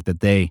the fact that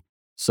they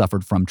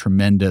suffered from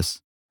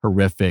tremendous,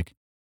 horrific,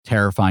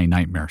 terrifying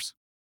nightmares.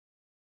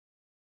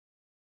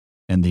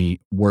 In the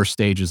worst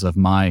stages of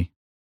my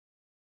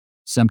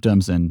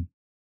symptoms, and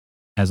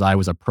as I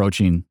was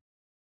approaching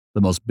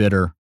the most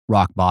bitter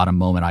rock bottom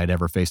moment I had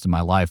ever faced in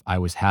my life, I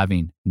was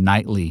having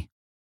nightly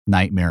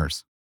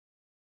nightmares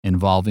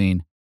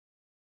involving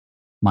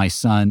my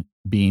son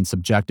being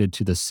subjected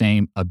to the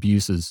same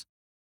abuses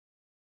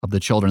of the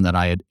children that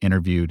I had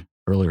interviewed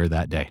earlier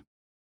that day,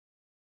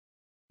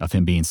 of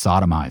him being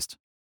sodomized,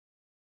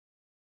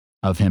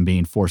 of him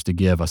being forced to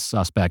give a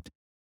suspect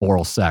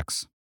oral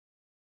sex,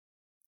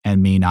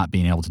 and me not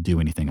being able to do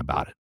anything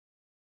about it.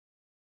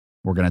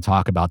 We're going to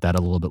talk about that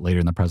a little bit later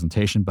in the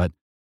presentation, but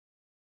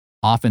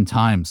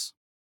oftentimes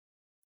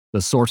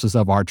the sources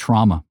of our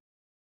trauma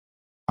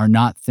are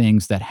not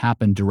things that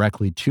happen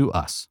directly to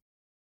us,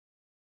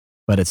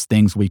 but it's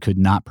things we could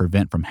not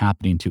prevent from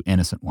happening to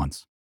innocent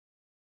ones.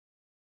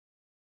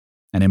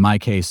 And in my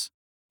case,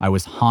 I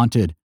was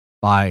haunted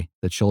by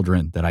the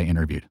children that I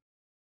interviewed,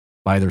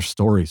 by their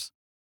stories,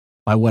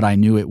 by what I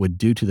knew it would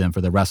do to them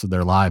for the rest of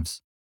their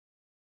lives.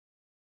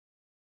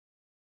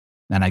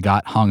 And I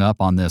got hung up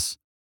on this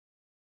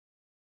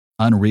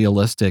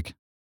unrealistic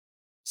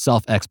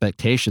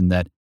self-expectation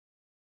that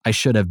I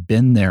should have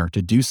been there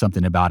to do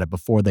something about it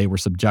before they were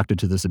subjected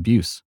to this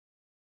abuse.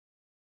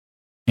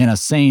 In a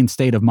sane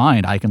state of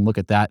mind, I can look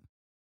at that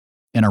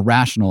in a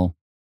rational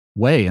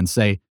way and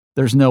say,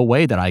 there's no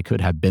way that I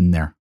could have been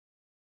there.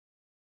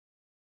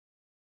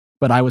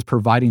 But I was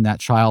providing that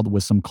child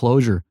with some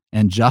closure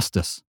and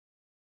justice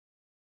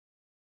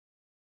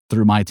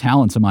through my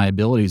talents and my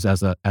abilities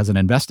as an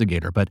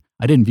investigator, but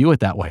I didn't view it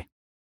that way.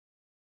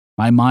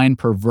 My mind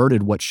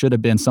perverted what should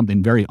have been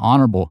something very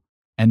honorable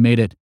and made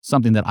it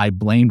something that I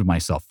blamed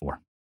myself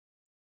for.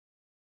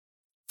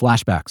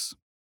 Flashbacks.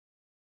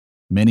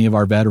 Many of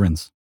our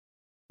veterans,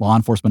 law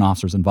enforcement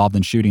officers involved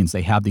in shootings,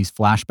 they have these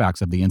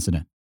flashbacks of the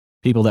incident.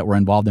 People that were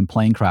involved in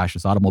plane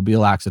crashes,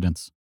 automobile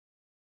accidents,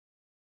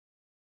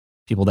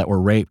 people that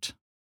were raped,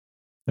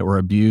 that were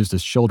abused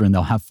as children,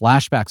 they'll have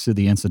flashbacks to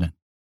the incident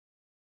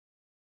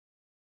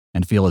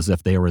and feel as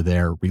if they were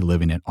there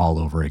reliving it all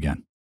over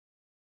again.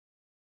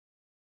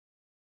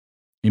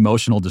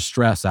 Emotional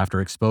distress after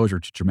exposure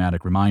to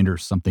traumatic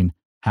reminders. Something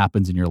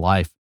happens in your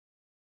life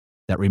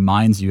that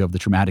reminds you of the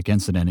traumatic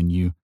incident and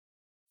you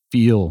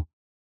feel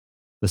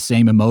the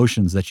same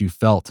emotions that you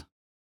felt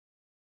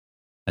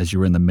as you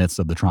were in the midst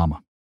of the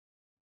trauma.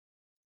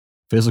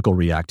 Physical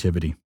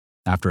reactivity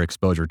after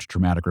exposure to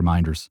traumatic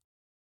reminders.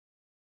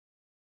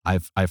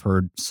 I've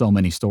heard so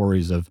many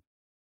stories of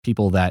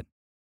people that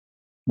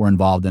were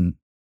involved in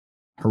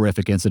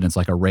horrific incidents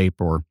like a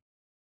rape or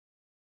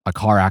a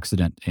car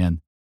accident, and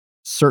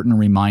certain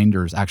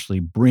reminders actually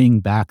bring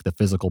back the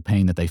physical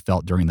pain that they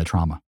felt during the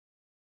trauma.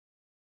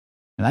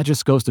 And that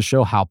just goes to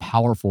show how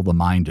powerful the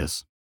mind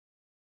is.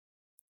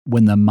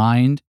 When the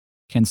mind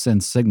can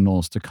send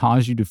signals to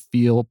cause you to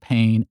feel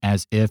pain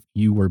as if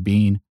you were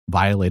being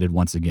violated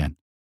once again,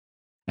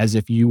 as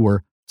if you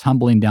were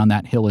tumbling down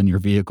that hill in your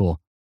vehicle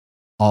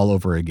all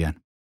over again.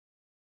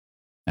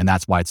 And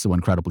that's why it's so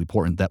incredibly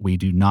important that we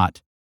do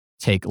not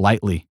take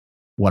lightly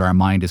what our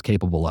mind is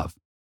capable of.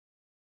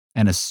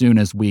 And as soon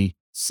as we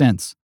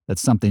sense that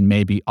something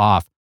may be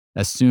off,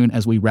 as soon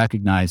as we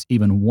recognize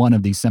even one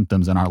of these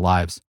symptoms in our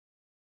lives,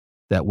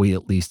 that we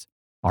at least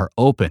are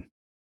open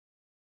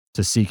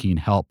to seeking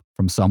help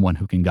from someone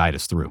who can guide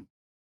us through.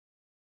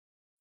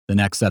 The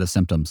next set of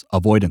symptoms,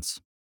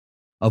 avoidance.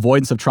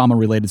 Avoidance of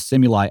trauma-related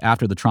stimuli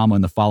after the trauma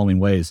in the following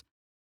ways: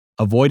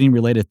 avoiding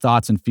related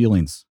thoughts and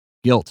feelings,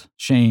 guilt,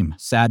 shame,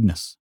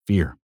 sadness,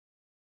 fear.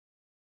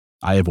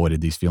 I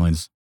avoided these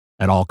feelings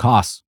at all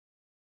costs.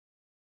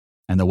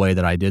 And the way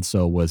that I did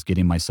so was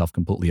getting myself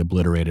completely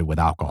obliterated with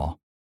alcohol.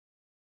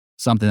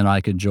 Something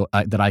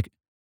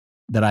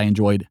that I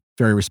enjoyed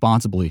very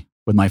responsibly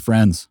with my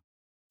friends,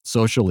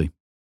 socially.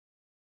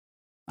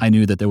 I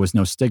knew that there was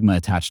no stigma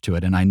attached to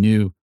it, and I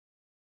knew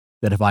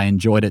that if I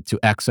enjoyed it to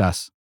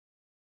excess,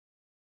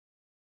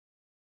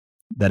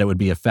 that it would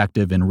be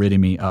effective in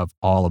ridding me of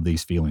all of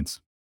these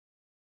feelings.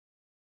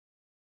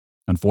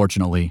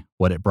 Unfortunately,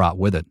 what it brought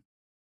with it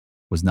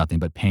was nothing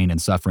but pain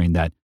and suffering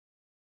that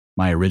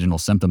my original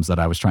symptoms that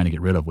I was trying to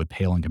get rid of would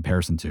pale in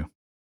comparison to.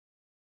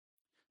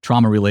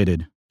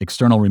 Trauma-related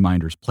external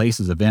reminders,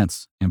 places,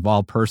 events,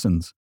 involved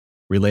persons,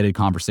 related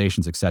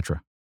conversations,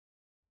 etc.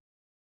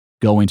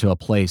 Going to a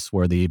place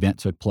where the event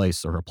took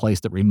place, or a place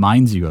that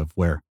reminds you of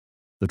where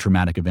the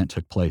traumatic event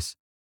took place.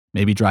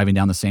 Maybe driving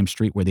down the same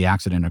street where the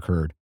accident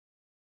occurred.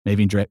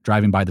 Maybe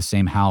driving by the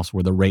same house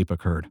where the rape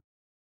occurred.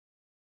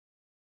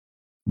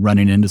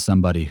 Running into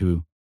somebody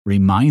who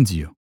reminds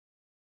you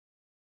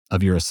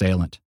of your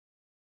assailant,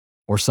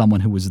 or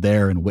someone who was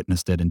there and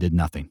witnessed it and did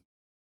nothing.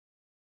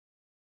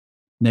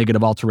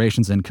 Negative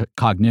alterations in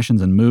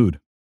cognitions and mood.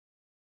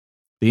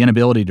 The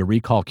inability to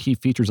recall key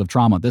features of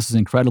trauma. This is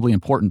incredibly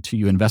important to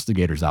you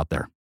investigators out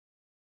there.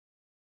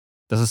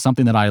 This is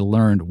something that I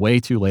learned way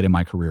too late in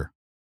my career.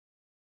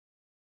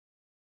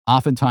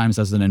 Oftentimes,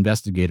 as an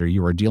investigator,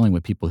 you are dealing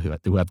with people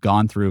who have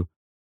gone through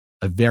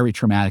a very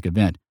traumatic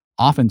event.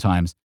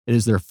 Oftentimes, it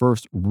is their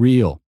first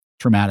real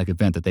traumatic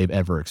event that they've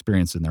ever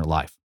experienced in their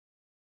life.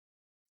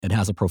 It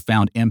has a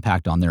profound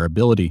impact on their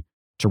ability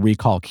to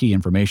recall key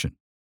information.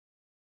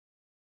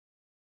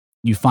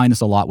 You find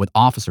this a lot with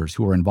officers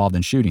who are involved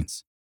in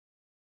shootings.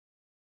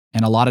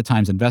 And a lot of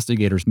times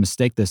investigators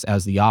mistake this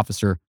as the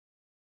officer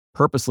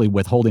purposely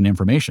withholding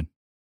information,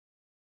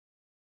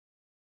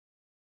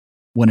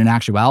 when in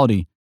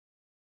actuality,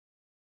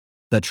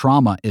 the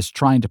trauma is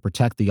trying to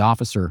protect the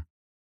officer,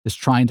 is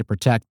trying to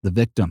protect the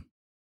victim,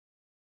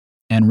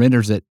 and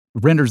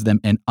renders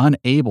them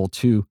unable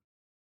to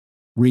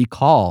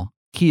recall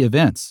key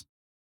events.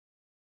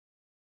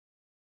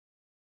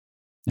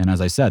 And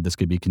as I said, this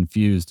could be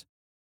confused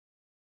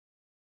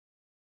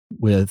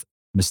with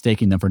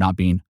mistaking them for not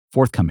being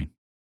forthcoming.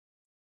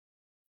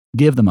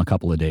 Give them a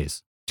couple of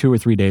days, 2 or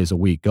 3 days a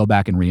week. Go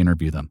back and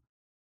re-interview them.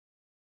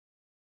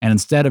 And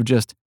instead of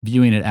just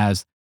viewing it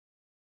as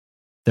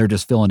they're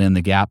just filling in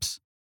the gaps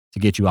to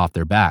get you off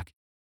their back,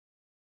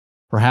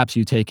 perhaps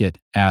you take it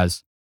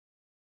as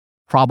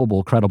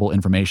probable, credible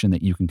information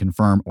that you can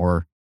confirm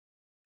or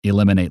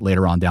eliminate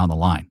later on down the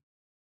line,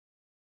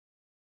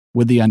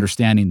 with the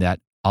understanding that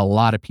a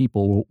lot of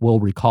people will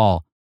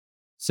recall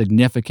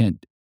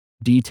significant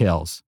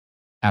details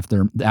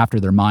after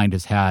their mind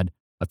has had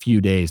a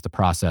few days to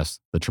process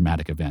the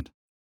traumatic event.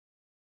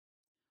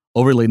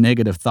 Overly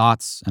negative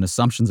thoughts and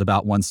assumptions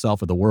about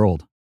oneself or the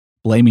world,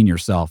 blaming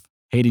yourself,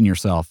 hating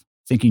yourself,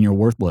 thinking you're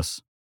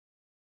worthless,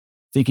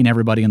 thinking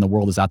everybody in the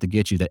world is out to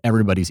get you, that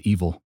everybody's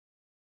evil.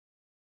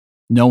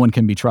 No one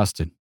can be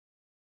trusted.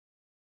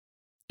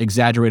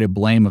 Exaggerated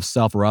blame of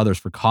self or others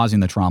for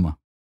causing the trauma.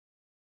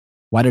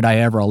 Why did I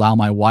ever allow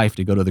my wife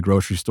to go to the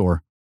grocery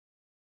store?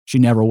 She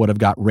never would have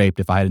got raped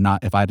if I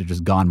had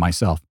just gone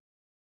myself.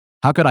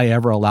 How could I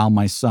ever allow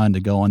my son to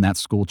go on that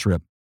school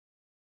trip?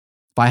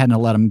 If I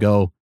hadn't let him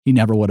go, he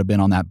never would have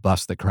been on that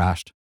bus that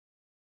crashed.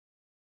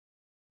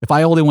 If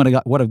I only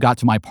would have got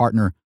to my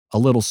partner a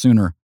little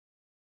sooner,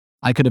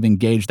 I could have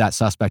engaged that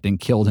suspect and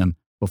killed him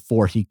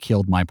before he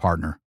killed my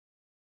partner.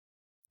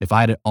 If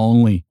I had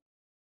only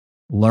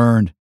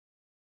learned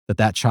that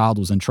that child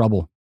was in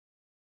trouble,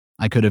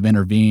 I could have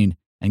intervened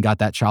and got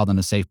that child in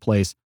a safe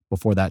place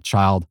before that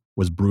child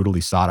was brutally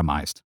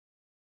sodomized.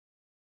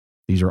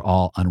 These are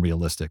all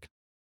unrealistic.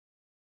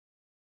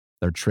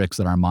 They're tricks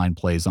that our mind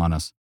plays on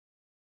us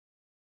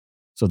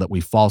so that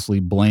we falsely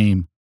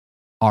blame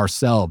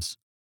ourselves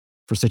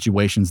for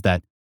situations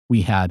that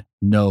we had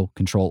no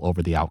control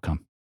over the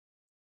outcome.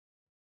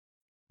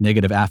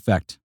 Negative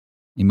affect,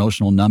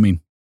 emotional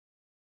numbing,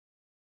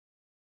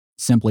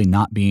 simply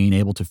not being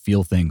able to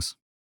feel things,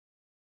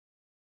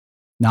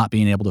 not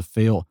being able to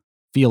feel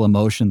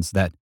emotions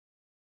that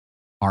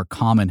are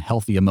common,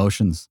 healthy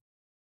emotions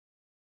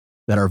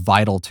that are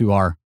vital to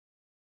our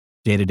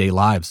day-to-day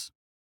lives.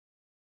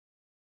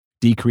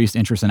 Decreased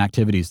interest in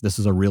activities. This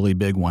is a really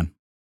big one.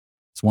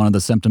 It's one of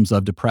the symptoms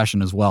of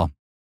depression as well.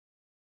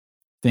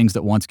 Things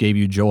that once gave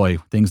you joy,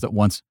 things that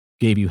once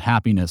gave you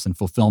happiness and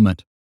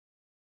fulfillment,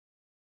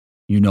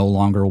 you no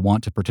longer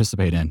want to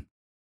participate in.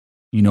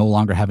 You no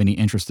longer have any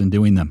interest in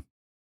doing them.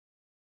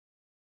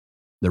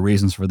 The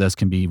reasons for this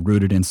can be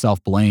rooted in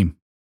self-blame.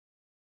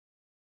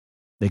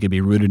 They could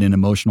be rooted in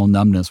emotional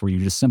numbness where you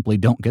just simply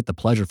don't get the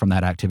pleasure from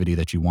that activity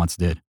that you once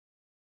did.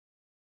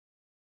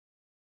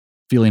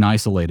 Feeling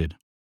isolated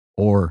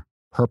or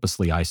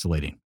purposely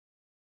isolating.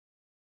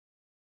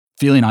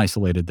 Feeling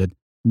isolated, that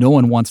no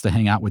one wants to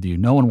hang out with you.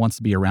 No one wants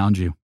to be around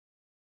you.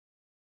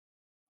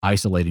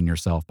 Isolating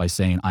yourself by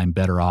saying, I'm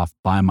better off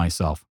by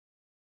myself.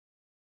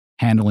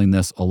 Handling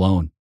this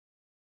alone.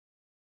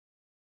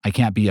 I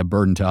can't be a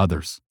burden to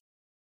others.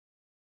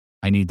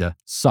 I need to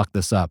suck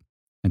this up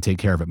and take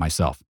care of it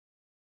myself.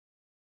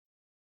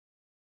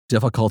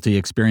 Difficulty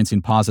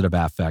experiencing positive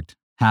affect,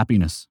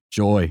 happiness,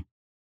 joy,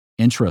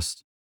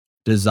 interest,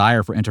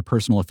 desire for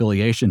interpersonal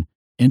affiliation,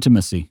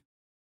 intimacy.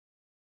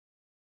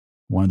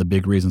 One of the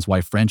big reasons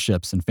why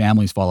friendships and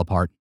families fall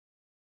apart.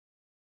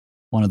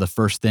 One of the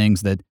first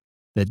things that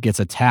gets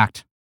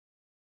attacked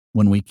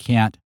when we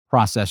can't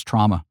process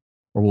trauma,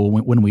 or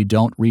when we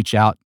don't reach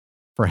out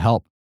for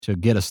help to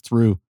get us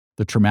through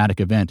the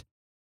traumatic event.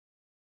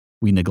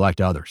 We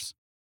neglect others.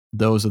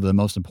 Those are the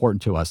most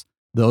important to us.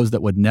 Those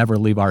that would never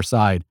leave our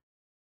side,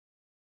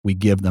 we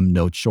give them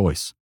no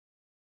choice.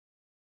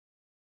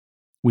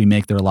 We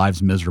make their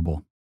lives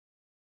miserable.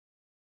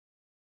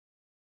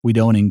 We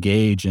don't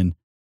engage in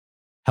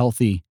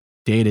healthy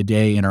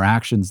day-to-day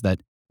interactions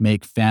that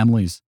make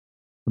families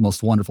the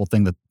most wonderful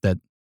thing that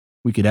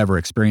we could ever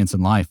experience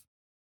in life,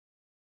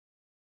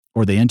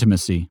 or the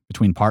intimacy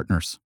between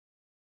partners.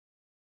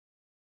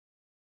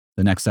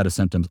 The next set of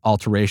symptoms,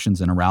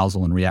 alterations in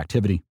arousal and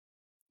reactivity.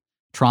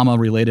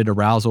 Trauma-related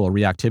arousal or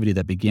reactivity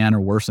that began or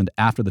worsened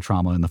after the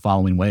trauma in the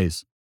following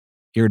ways.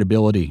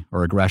 Irritability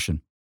or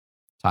aggression.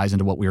 Ties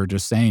into what we were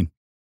just saying.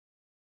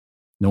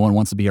 No one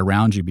wants to be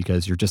around you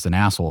because you're just an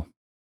asshole.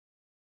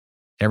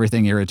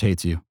 Everything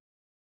irritates you.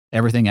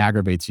 Everything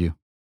aggravates you.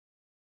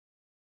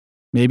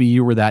 Maybe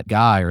you were that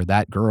guy or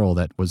that girl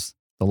that was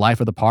the life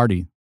of the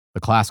party,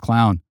 the class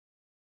clown,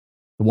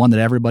 the one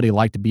that everybody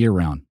liked to be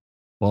around.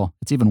 Well,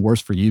 it's even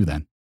worse for you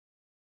then.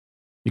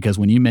 Because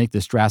when you make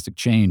this drastic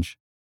change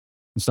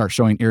and start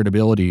showing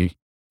irritability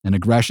and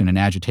aggression and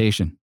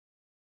agitation,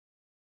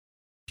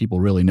 people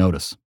really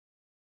notice.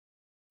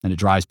 And it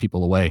drives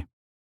people away,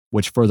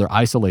 which further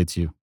isolates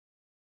you.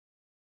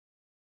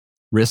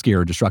 Risky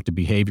or destructive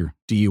behavior,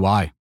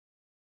 DUI,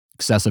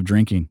 excessive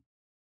drinking,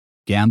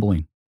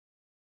 gambling,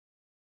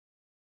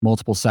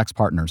 multiple sex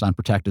partners,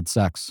 unprotected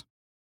sex,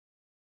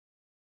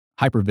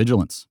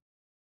 hypervigilance,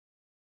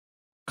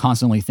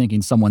 constantly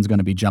thinking someone's going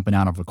to be jumping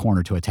out of a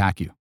corner to attack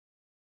you,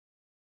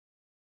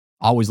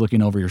 always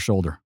looking over your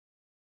shoulder,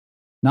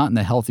 not in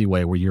the healthy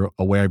way where you're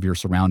aware of your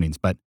surroundings,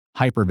 but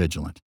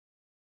hypervigilant,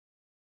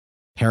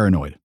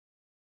 paranoid,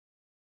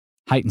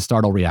 heightened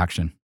startle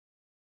reaction.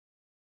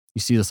 You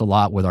see this a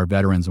lot with our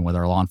veterans and with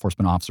our law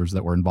enforcement officers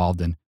that were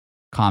involved in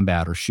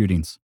combat or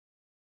shootings.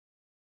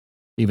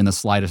 Even the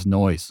slightest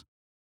noise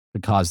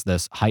could cause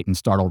this heightened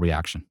startle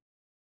reaction.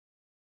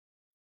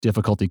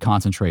 Difficulty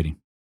concentrating.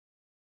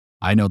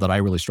 I know that I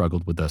really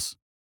struggled with this.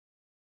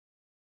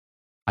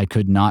 I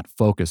could not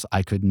focus.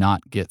 I could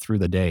not get through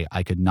the day.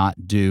 I could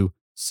not do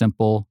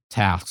simple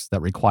tasks that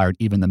required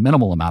even the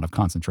minimal amount of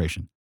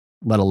concentration,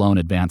 let alone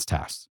advanced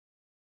tasks.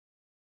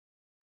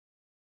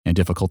 and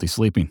difficulty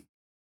sleeping.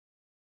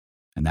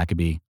 And that could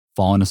be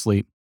falling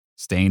asleep,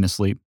 staying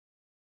asleep,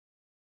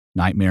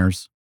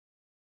 nightmares,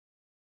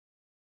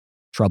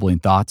 troubling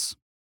thoughts,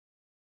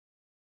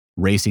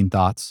 racing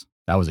thoughts.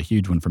 That was a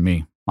huge one for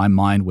me. My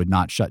mind would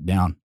not shut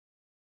down.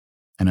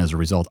 And as a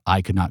result,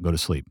 I could not go to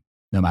sleep,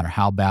 no matter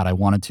how bad I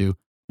wanted to,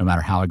 no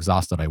matter how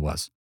exhausted I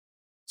was.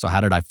 So how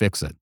did I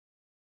fix it?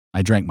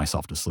 I drank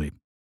myself to sleep,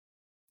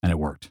 and it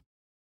worked.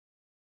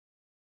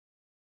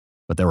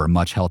 But there were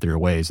much healthier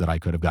ways that I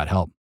could have got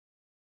help.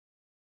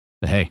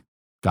 But hey,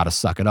 got to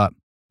suck it up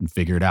and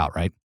figure it out,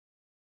 right?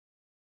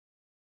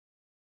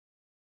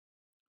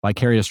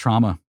 Vicarious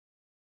trauma,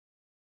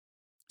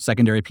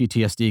 secondary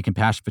PTSD,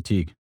 compassion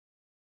fatigue.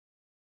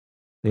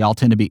 They all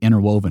tend to be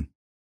interwoven.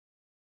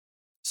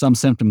 Some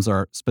symptoms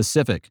are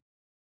specific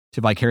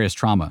to vicarious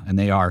trauma, and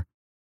they are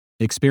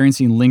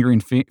experiencing lingering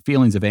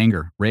feelings of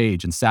anger,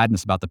 rage, and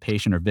sadness about the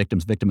patient or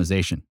victim's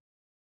victimization.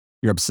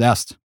 You're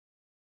obsessed.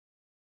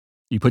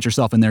 You put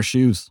yourself in their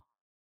shoes.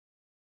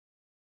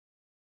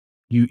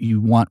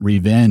 You want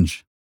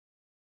revenge,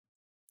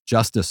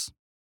 justice,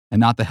 and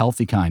not the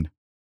healthy kind,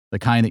 the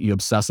kind that you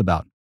obsess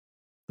about,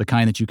 the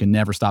kind that you can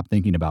never stop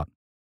thinking about.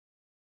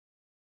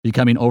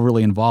 Becoming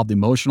overly involved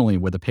emotionally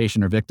with a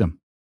patient or victim,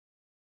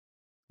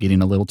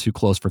 getting a little too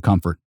close for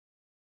comfort,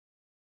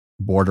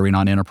 bordering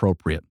on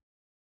inappropriate,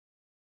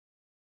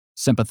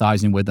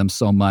 sympathizing with them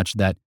so much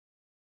that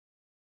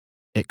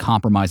it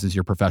compromises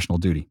your professional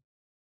duty,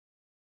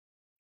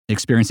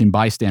 experiencing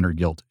bystander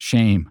guilt,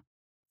 shame,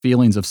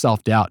 feelings of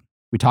self-doubt.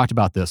 We talked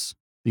about this.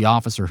 The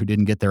officer who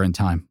didn't get there in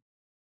time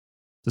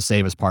to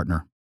save his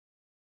partner,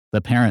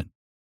 the parent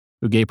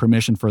who gave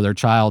permission for their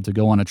child to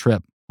go on a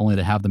trip only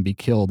to have them be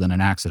killed in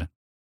an accident.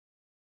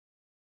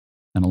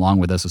 And along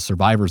with this is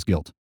survivor's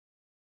guilt.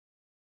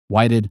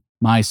 Why did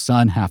my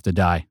son have to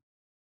die?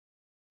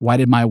 Why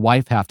did my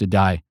wife have to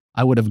die?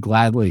 I would have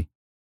gladly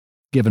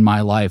given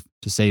my life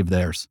to save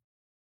theirs.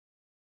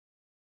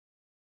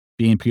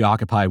 Being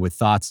preoccupied with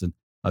thoughts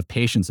of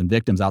patients and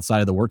victims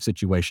outside of the work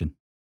situation.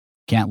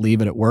 Can't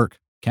leave it at work.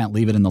 Can't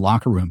leave it in the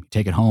locker room.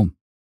 Take it home.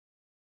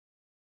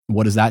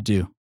 What does that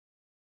do?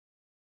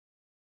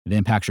 It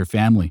impacts your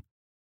family.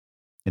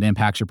 It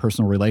impacts your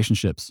personal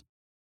relationships.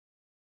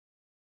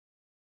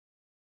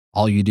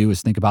 All you do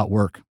is think about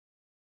work.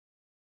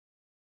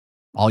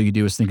 All you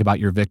do is think about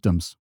your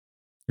victims,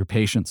 your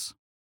patients.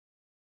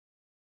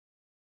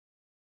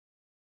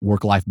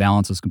 Work-life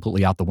balance is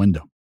completely out the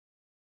window.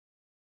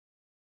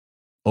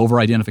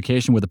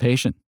 Over-identification with a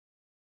patient.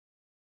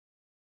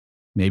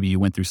 Maybe you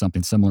went through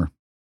something similar.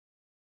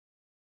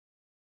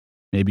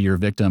 Maybe your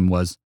victim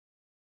was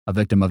a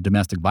victim of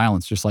domestic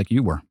violence, just like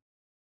you were.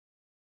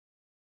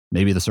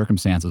 Maybe the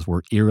circumstances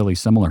were eerily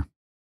similar.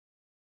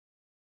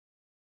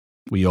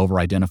 We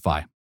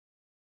over-identify,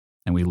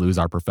 and we lose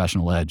our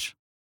professional edge.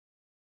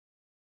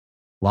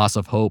 Loss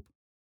of hope,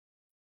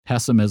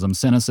 pessimism,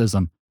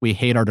 cynicism. We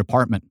hate our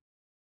department.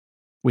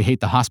 We hate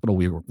the hospital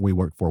we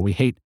work for. We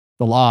hate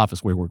the law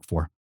office we work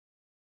for.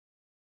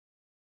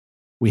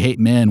 We hate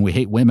men. We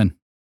hate women.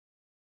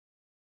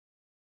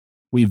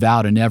 We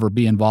vow to never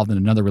be involved in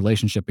another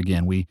relationship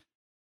again. We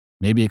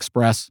maybe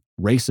express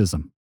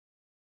racism.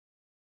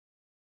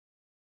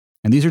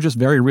 And these are just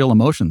very real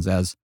emotions,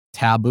 as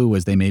taboo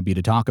as they may be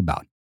to talk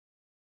about.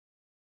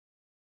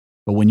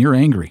 But when you're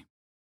angry,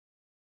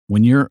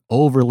 when you're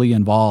overly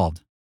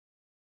involved,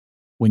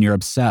 when you're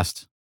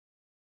obsessed,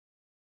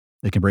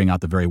 it can bring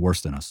out the very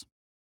worst in us.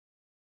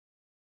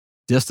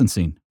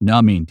 Distancing,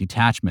 numbing,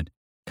 detachment,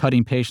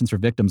 cutting patients or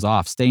victims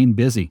off, staying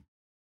busy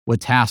with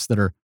tasks that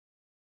are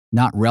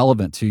not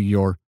relevant to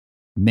your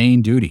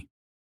main duty.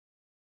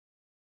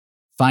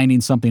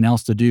 Finding something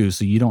else to do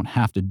so you don't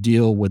have to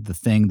deal with the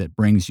thing that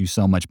brings you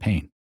so much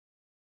pain.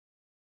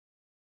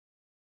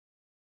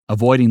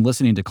 Avoiding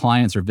listening to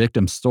clients or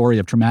victims' story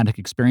of traumatic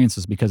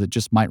experiences because it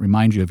just might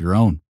remind you of your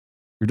own.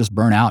 You're just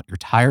burnt out. You're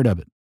tired of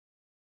it.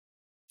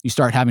 You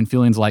start having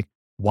feelings like,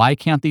 why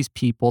can't these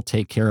people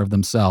take care of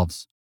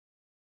themselves?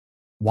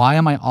 Why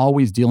am I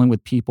always dealing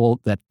with people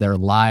that their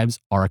lives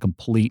are a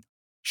complete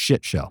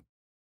shit show?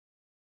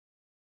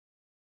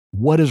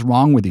 What is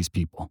wrong with these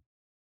people?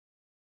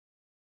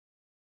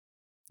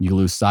 You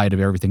lose sight of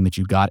everything that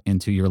you got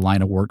into your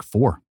line of work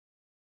for.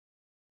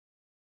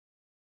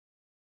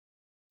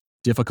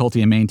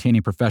 Difficulty in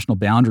maintaining professional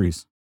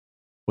boundaries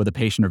with a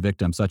patient or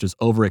victim, such as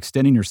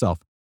overextending yourself,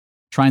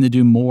 trying to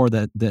do more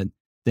than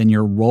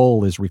your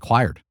role is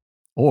required,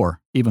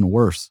 or even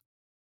worse,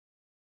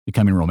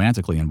 becoming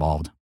romantically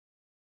involved.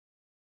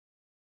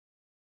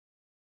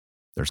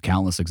 There's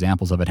countless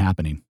examples of it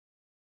happening.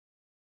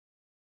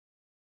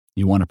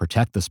 You want to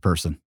protect this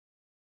person.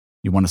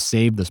 You want to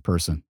save this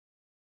person.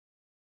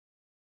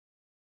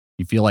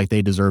 You feel like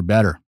they deserve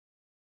better.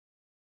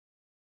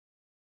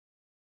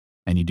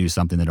 And you do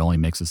something that only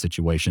makes the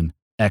situation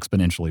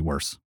exponentially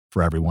worse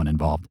for everyone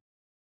involved.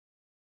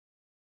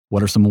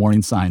 What are some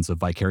warning signs of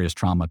vicarious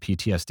trauma,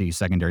 PTSD,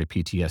 secondary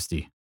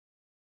PTSD?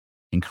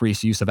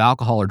 Increased use of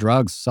alcohol or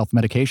drugs,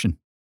 self-medication.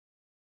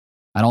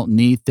 I don't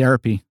need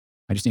therapy.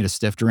 I just need a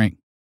stiff drink.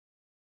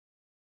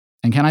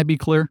 And can I be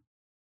clear?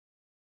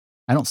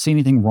 I don't see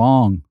anything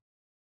wrong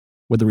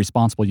with the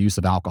responsible use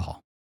of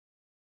alcohol.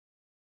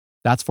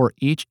 That's for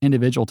each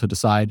individual to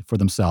decide for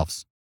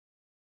themselves.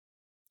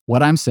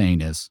 What I'm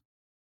saying is,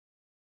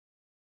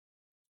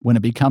 when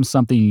it becomes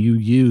something you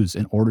use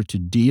in order to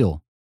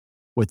deal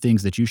with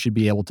things that you should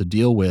be able to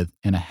deal with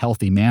in a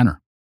healthy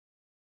manner,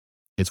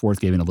 it's worth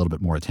giving a little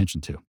bit more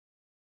attention to.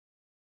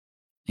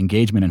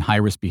 Engagement in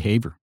high-risk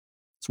behavior.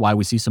 It's why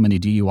we see so many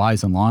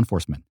DUIs in law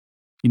enforcement.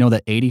 You know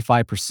that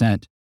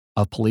 85%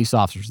 of police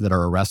officers that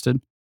are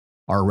arrested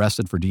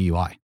for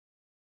DUI.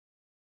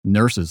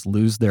 Nurses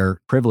lose their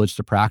privilege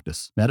to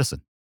practice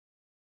medicine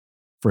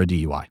for a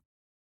DUI.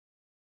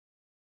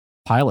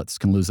 Pilots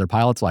can lose their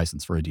pilot's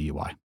license for a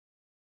DUI.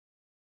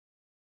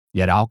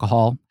 Yet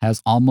alcohol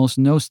has almost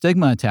no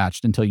stigma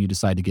attached until you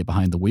decide to get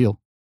behind the wheel.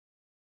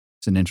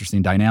 It's an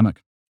interesting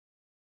dynamic.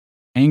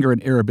 Anger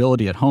and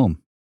irritability at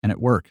home and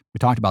at work. We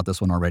talked about this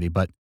one already,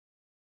 but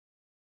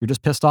you're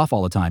just pissed off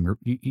all the time.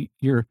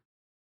 You're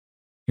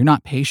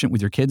not patient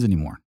with your kids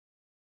anymore.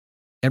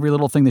 Every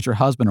little thing that your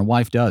husband or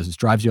wife does just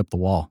drives you up the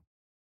wall.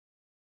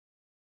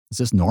 Is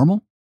this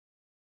normal?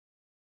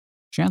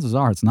 Chances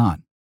are it's not.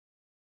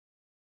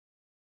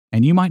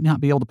 And you might not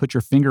be able to put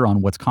your finger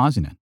on what's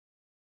causing it,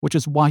 which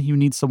is why you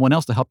need someone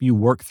else to help you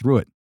work through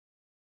it.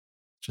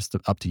 It's just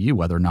up to you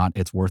whether or not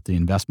it's worth the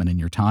investment in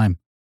your time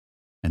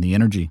and the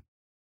energy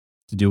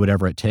to do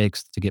whatever it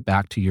takes to get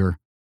back to your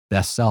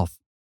best self.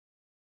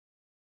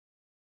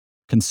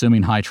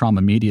 Consuming high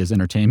trauma media as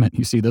entertainment.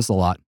 You see this a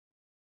lot.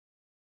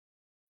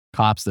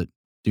 Cops that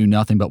do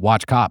nothing but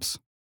watch cops.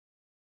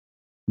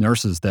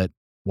 Nurses that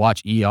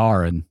watch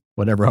ER and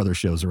whatever other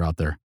shows are out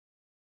there.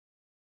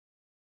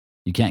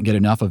 You can't get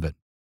enough of it.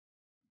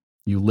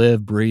 You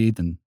live, breathe,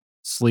 and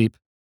sleep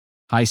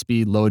high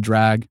speed, low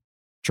drag,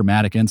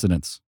 traumatic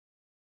incidents.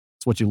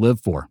 It's what you live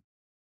for.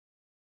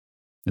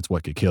 It's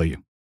what could kill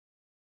you.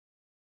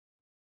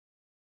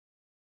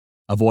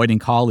 Avoiding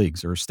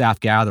colleagues or staff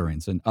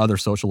gatherings and other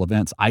social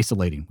events,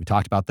 isolating. We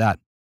talked about that.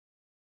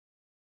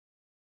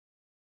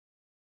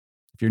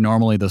 If you're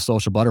normally the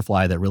social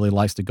butterfly that really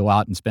likes to go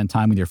out and spend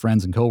time with your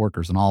friends and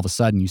coworkers, and all of a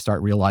sudden you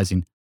start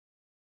realizing,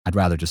 I'd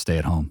rather just stay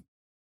at home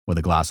with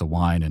a glass of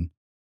wine and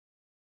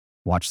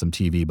watch some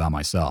TV by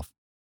myself.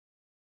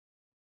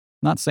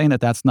 Not saying that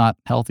that's not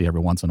healthy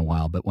every once in a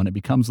while, but when it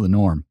becomes the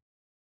norm,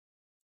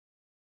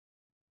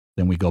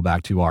 then we go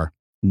back to our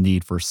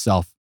need for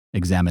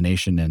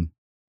self-examination and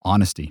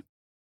honesty.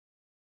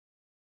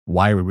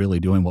 Why are we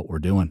really doing what we're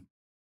doing?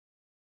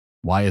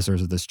 Why is there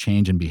this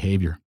change in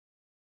behavior?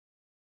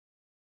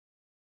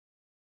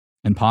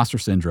 Imposter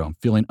syndrome,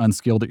 feeling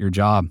unskilled at your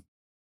job.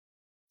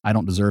 I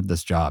don't deserve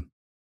this job.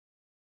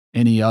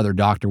 Any other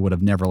doctor would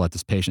have never let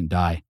this patient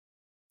die.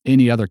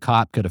 Any other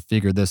cop could have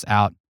figured this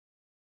out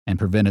and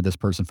prevented this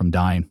person from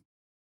dying.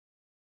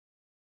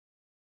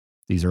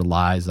 These are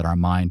lies that our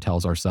mind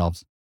tells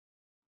ourselves.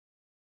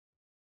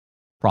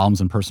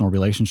 Problems in personal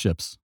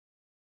relationships,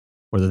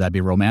 whether that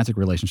be romantic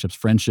relationships,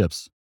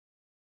 friendships.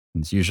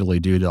 It's usually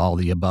due to all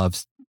the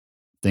above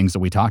things that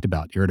we talked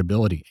about: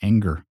 irritability,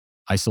 anger,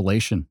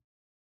 isolation.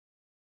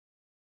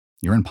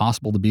 You're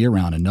impossible to be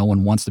around and no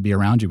one wants to be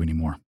around you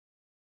anymore.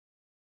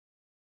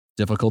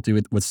 Difficulty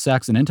with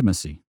sex and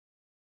intimacy.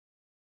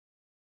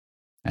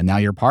 And now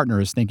your partner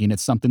is thinking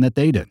it's something that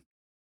they did,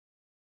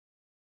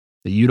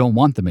 that you don't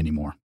want them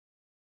anymore.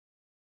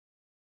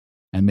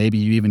 And maybe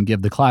you even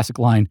give the classic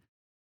line,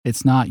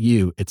 "It's not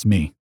you, it's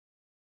me."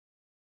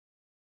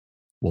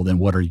 Well, then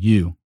what are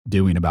you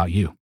doing about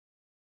you?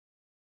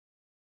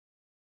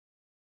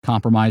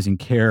 Compromising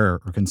care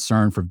or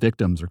concern for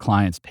victims or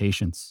clients,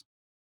 patients.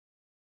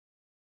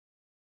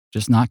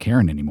 Just not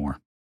caring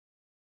anymore.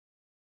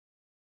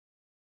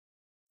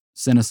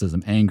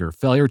 Cynicism, anger,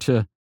 failure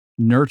to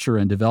nurture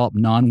and develop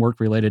non-work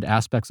related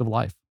aspects of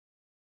life.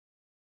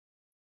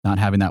 Not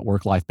having that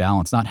work-life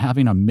balance, not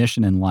having a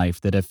mission in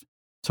life that if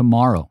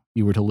tomorrow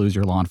you were to lose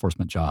your law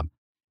enforcement job,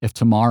 if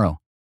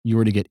tomorrow you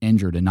were to get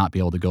injured and not be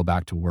able to go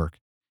back to work,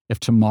 if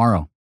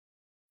tomorrow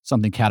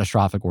something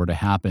catastrophic were to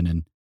happen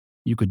and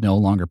you could no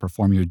longer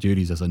perform your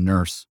duties as a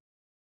nurse,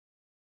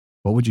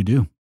 what would you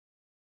do?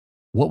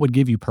 What would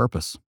give you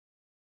purpose?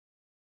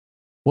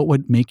 What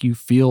would make you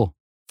feel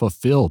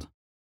fulfilled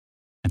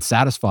and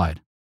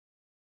satisfied?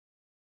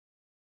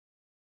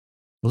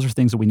 Those are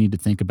things that we need to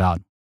think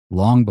about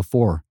long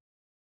before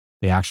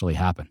they actually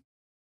happen.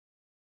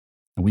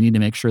 And we need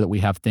to make sure that we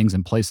have things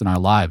in place in our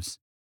lives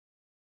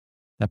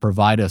that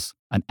provide us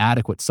an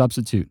adequate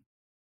substitute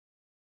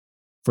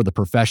for the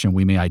profession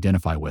we may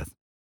identify with.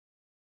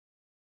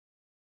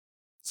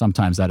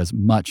 Sometimes that is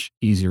much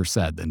easier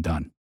said than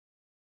done.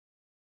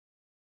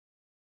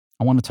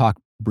 I want to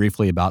talk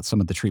briefly about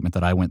some of the treatment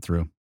that I went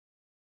through.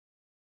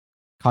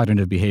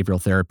 Cognitive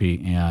behavioral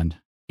therapy and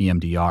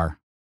EMDR,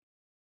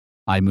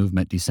 eye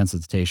movement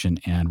desensitization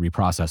and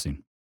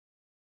reprocessing.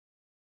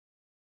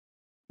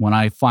 When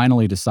I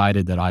finally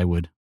decided that I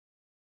would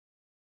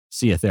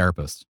see a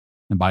therapist,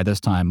 and by this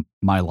time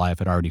my life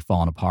had already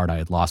fallen apart, I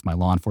had lost my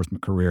law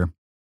enforcement career.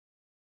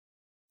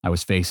 I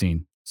was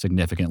facing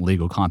significant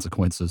legal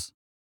consequences.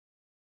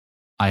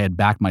 I had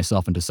backed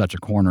myself into such a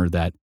corner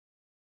that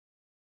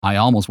I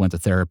almost went to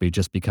therapy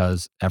just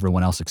because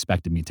everyone else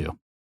expected me to.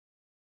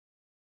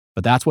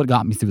 But that's what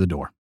got me through the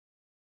door.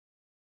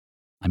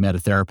 I met a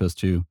therapist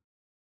who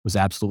was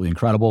absolutely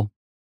incredible.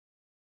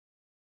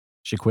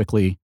 She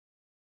quickly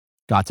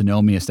got to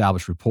know me,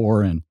 established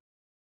rapport, and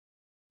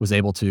was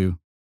able to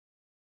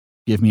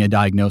give me a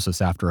diagnosis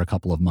after a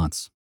couple of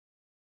months.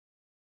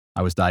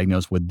 I was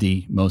diagnosed with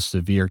the most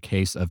severe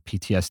case of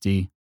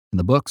PTSD in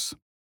the books,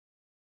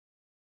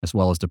 as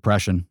well as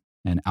depression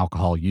and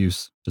alcohol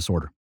use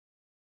disorder.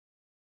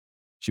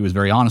 She was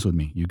very honest with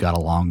me. You got a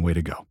long way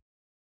to go.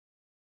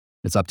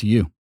 It's up to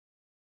you.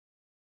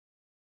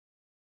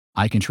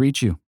 I can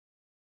treat you.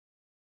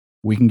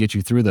 We can get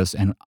you through this,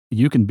 and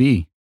you can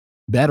be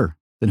better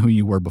than who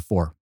you were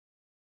before,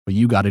 but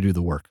you got to do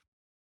the work.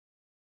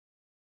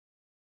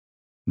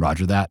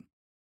 Roger that.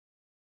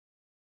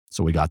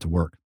 So we got to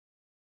work.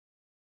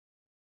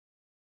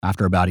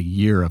 After about a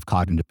year of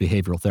cognitive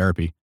behavioral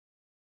therapy,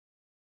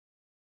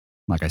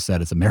 like I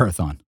said, it's a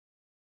marathon,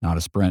 not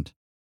a sprint.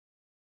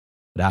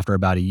 But after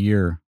about a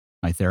year,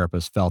 my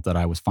therapist felt that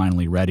I was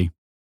finally ready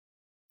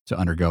to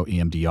undergo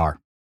EMDR.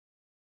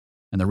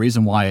 And the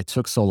reason why it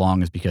took so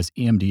long is because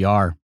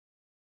EMDR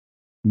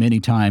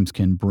many times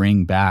can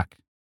bring back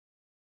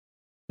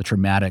the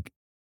traumatic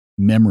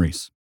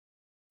memories,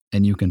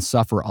 and you can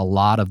suffer a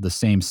lot of the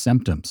same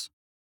symptoms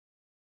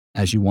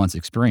as you once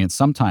experienced,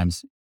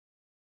 sometimes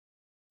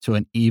to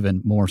an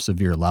even more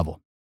severe level.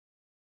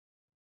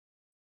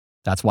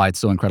 That's why it's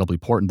so incredibly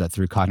important that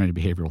through cognitive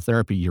behavioral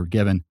therapy, you're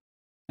given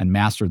and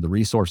mastered the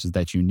resources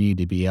that you need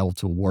to be able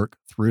to work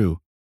through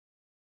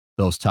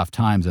those tough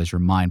times as your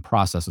mind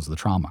processes the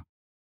trauma.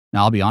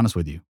 Now, I'll be honest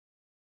with you.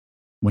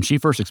 When she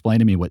first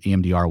explained to me what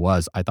EMDR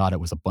was, I thought it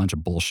was a bunch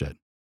of bullshit.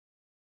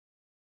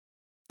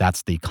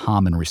 That's the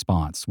common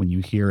response when you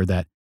hear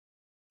that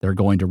they're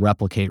going to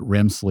replicate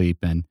REM sleep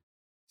and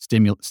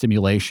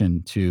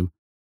stimulation to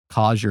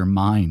cause your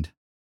mind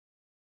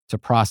to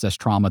process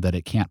trauma that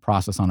it can't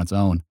process on its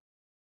own.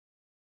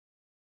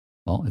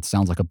 Well, it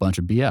sounds like a bunch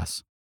of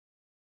BS.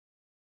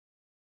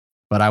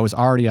 But I was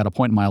already at a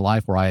point in my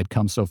life where I had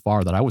come so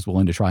far that I was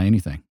willing to try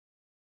anything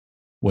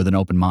with an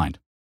open mind.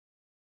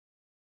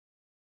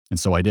 And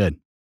so I did.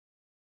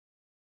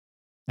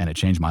 And it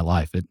changed my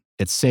life.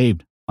 It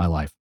saved my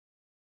life.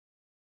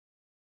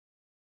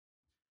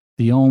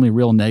 The only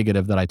real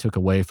negative that I took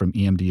away from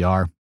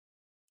EMDR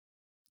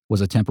was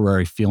a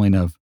temporary feeling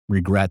of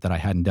regret that I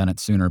hadn't done it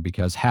sooner,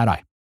 because had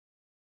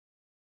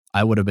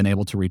I would have been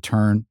able to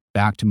return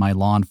back to my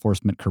law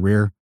enforcement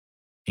career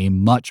a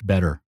much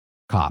better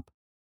cop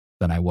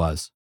than I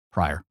was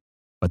prior.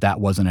 But that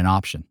wasn't an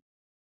option.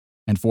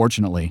 And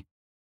fortunately,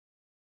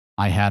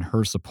 I had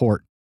her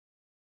support,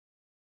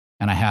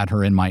 and I had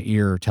her in my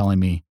ear telling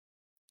me,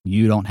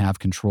 you don't have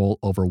control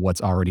over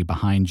what's already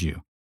behind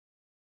you.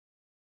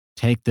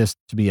 Take this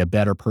to be a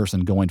better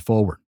person going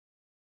forward,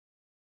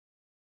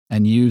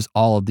 and use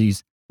all of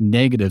these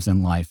negatives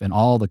in life and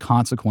all the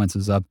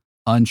consequences of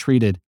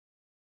untreated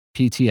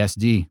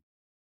PTSD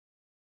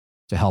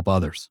to help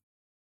others.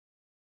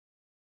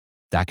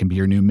 That can be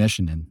your new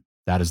mission, and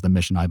that is the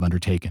mission I've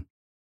undertaken.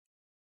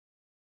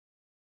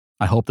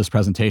 I hope this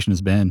presentation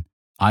has been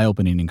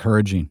eye-opening,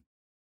 encouraging.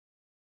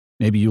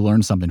 Maybe you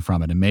learned something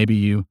from it, and maybe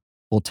you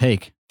will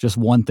take just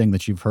one thing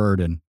that you've heard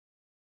and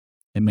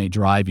it may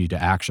drive you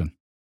to action.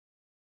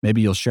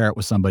 Maybe you'll share it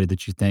with somebody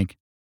that you think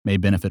may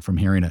benefit from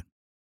hearing it.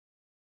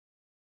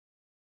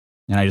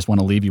 And I just want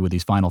to leave you with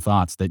these final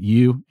thoughts that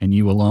you and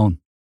you alone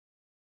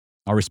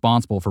are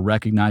responsible for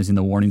recognizing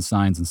the warning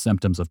signs and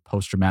symptoms of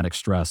post-traumatic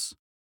stress.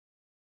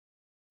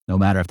 No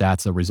matter if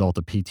that's a result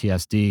of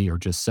PTSD or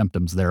just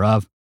symptoms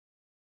thereof,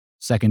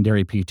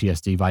 secondary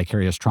PTSD,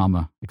 vicarious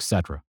trauma,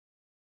 etc.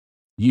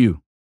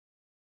 You,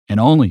 and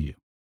only you,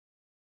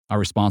 are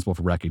responsible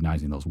for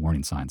recognizing those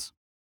warning signs.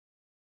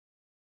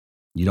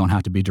 You don't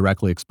have to be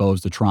directly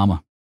exposed to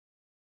trauma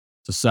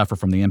to suffer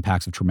from the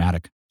impacts of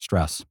traumatic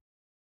stress.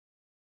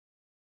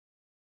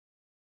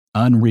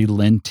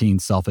 Unrelenting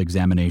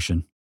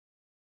self-examination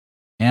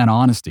and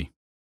honesty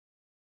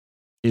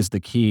is the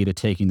key to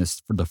taking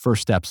this for the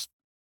first steps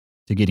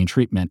to getting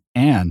treatment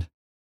and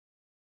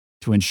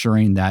to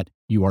ensuring that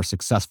you are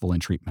successful in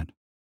treatment.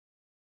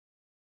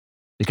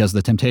 Because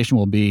the temptation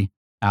will be,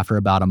 after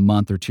about a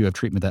month or two of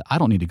treatment, that I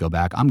don't need to go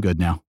back. I'm good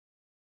now.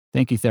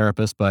 Thank you,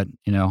 therapist, but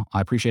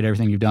I appreciate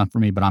everything you've done for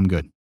me, but I'm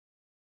good.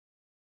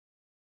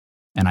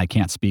 And I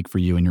can't speak for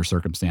you in your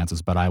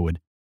circumstances, but I would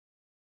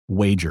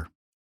wager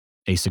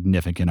a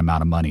significant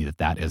amount of money that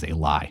that is a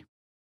lie.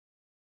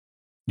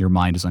 Your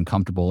mind is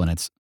uncomfortable and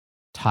it's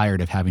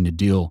tired of having to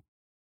deal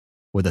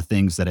with the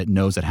things that it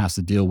knows it has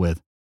to deal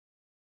with.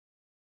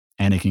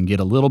 And it can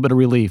get a little bit of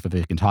relief if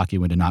it can talk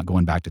you into not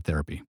going back to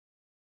therapy.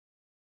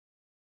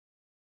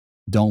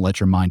 Don't let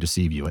your mind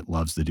deceive you. It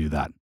loves to do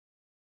that.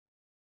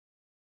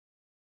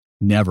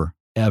 Never,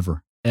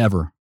 ever,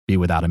 ever be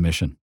without a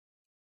mission.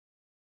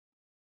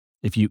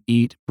 If you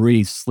eat,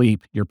 breathe,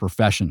 sleep your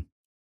profession,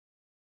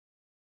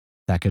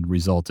 that could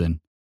result in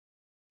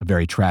a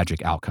very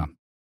tragic outcome.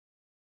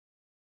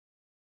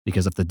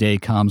 Because if the day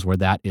comes where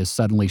that is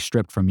suddenly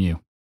stripped from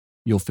you,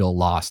 you'll feel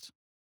lost,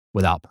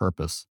 without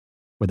purpose,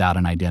 without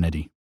an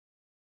identity.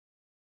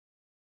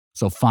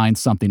 So find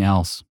something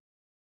else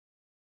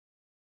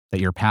that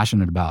you're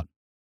passionate about.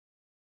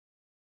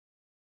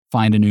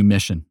 Find a new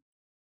mission.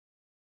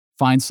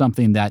 Find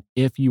something that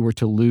if you were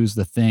to lose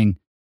the thing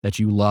that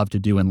you love to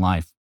do in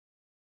life,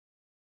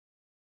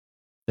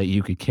 that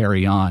you could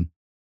carry on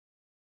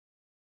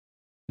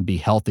and be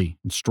healthy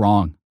and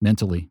strong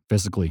mentally,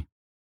 physically,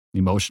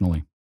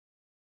 emotionally.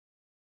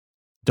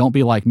 Don't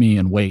be like me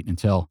and wait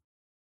until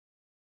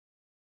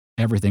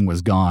everything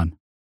was gone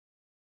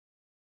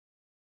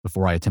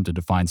before I attempted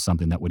to find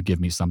something that would give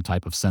me some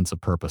type of sense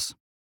of purpose.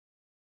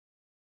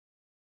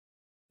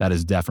 That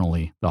is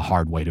definitely the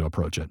hard way to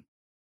approach it.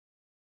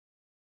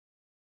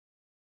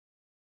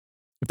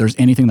 If there's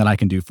anything that I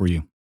can do for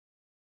you,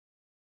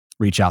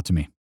 reach out to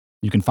me.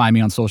 You can find me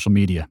on social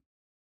media.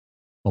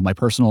 Well, my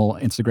personal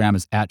Instagram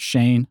is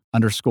 @Shane_A_Norwood.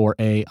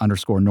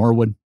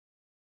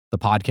 The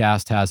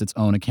podcast has its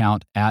own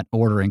account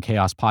 @Order and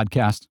Chaos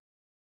Podcast.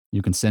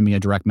 You can send me a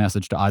direct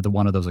message to either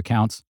one of those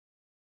accounts.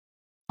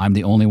 I'm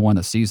the only one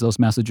that sees those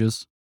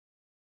messages,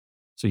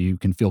 so you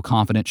can feel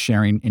confident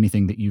sharing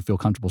anything that you feel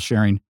comfortable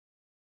sharing.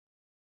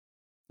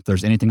 If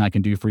there's anything I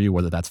can do for you,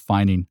 whether that's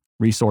finding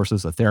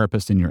resources, a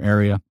therapist in your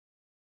area,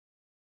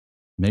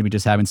 maybe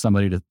just having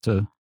somebody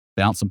to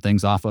bounce some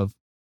things off of,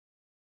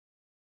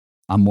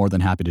 I'm more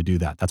than happy to do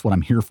that. That's what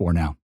I'm here for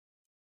now.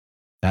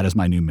 That is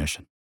my new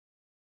mission.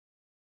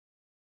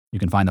 You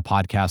can find the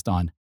podcast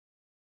on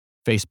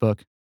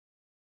Facebook,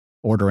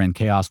 Order and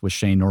Chaos with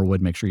Shane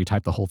Norwood. Make sure you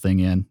type the whole thing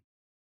in.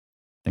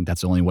 I think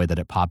that's the only way that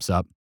it pops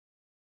up.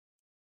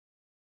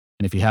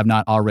 And if you have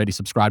not already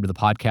subscribed to the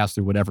podcast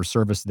through whatever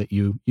service that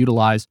you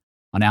utilize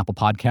on Apple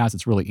Podcasts,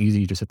 it's really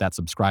easy. You just hit that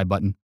subscribe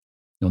button.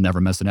 You'll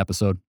never miss an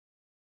episode.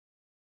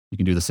 You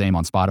can do the same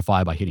on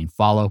Spotify by hitting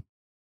follow.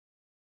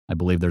 I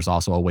believe there's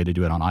also a way to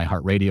do it on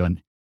iHeartRadio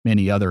and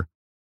many other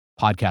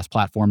podcast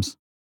platforms.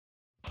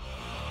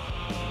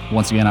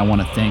 Once again, I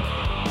want to thank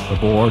the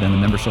board and the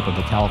membership of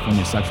the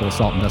California Sexual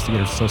Assault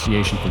Investigators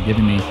Association for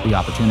giving me the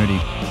opportunity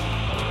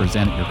to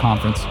present at your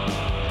conference,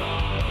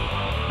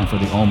 and for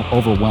the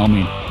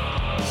overwhelming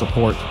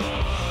support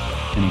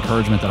and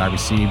encouragement that I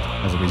received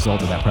as a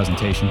result of that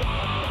presentation.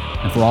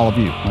 And for all of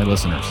you, my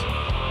listeners,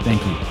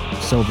 thank you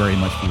so very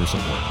much for your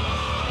support.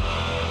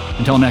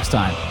 Until next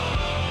time,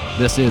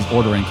 this is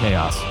Order and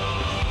Chaos.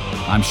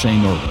 I'm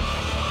Shane Norwood.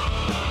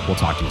 We'll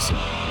talk to you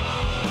soon.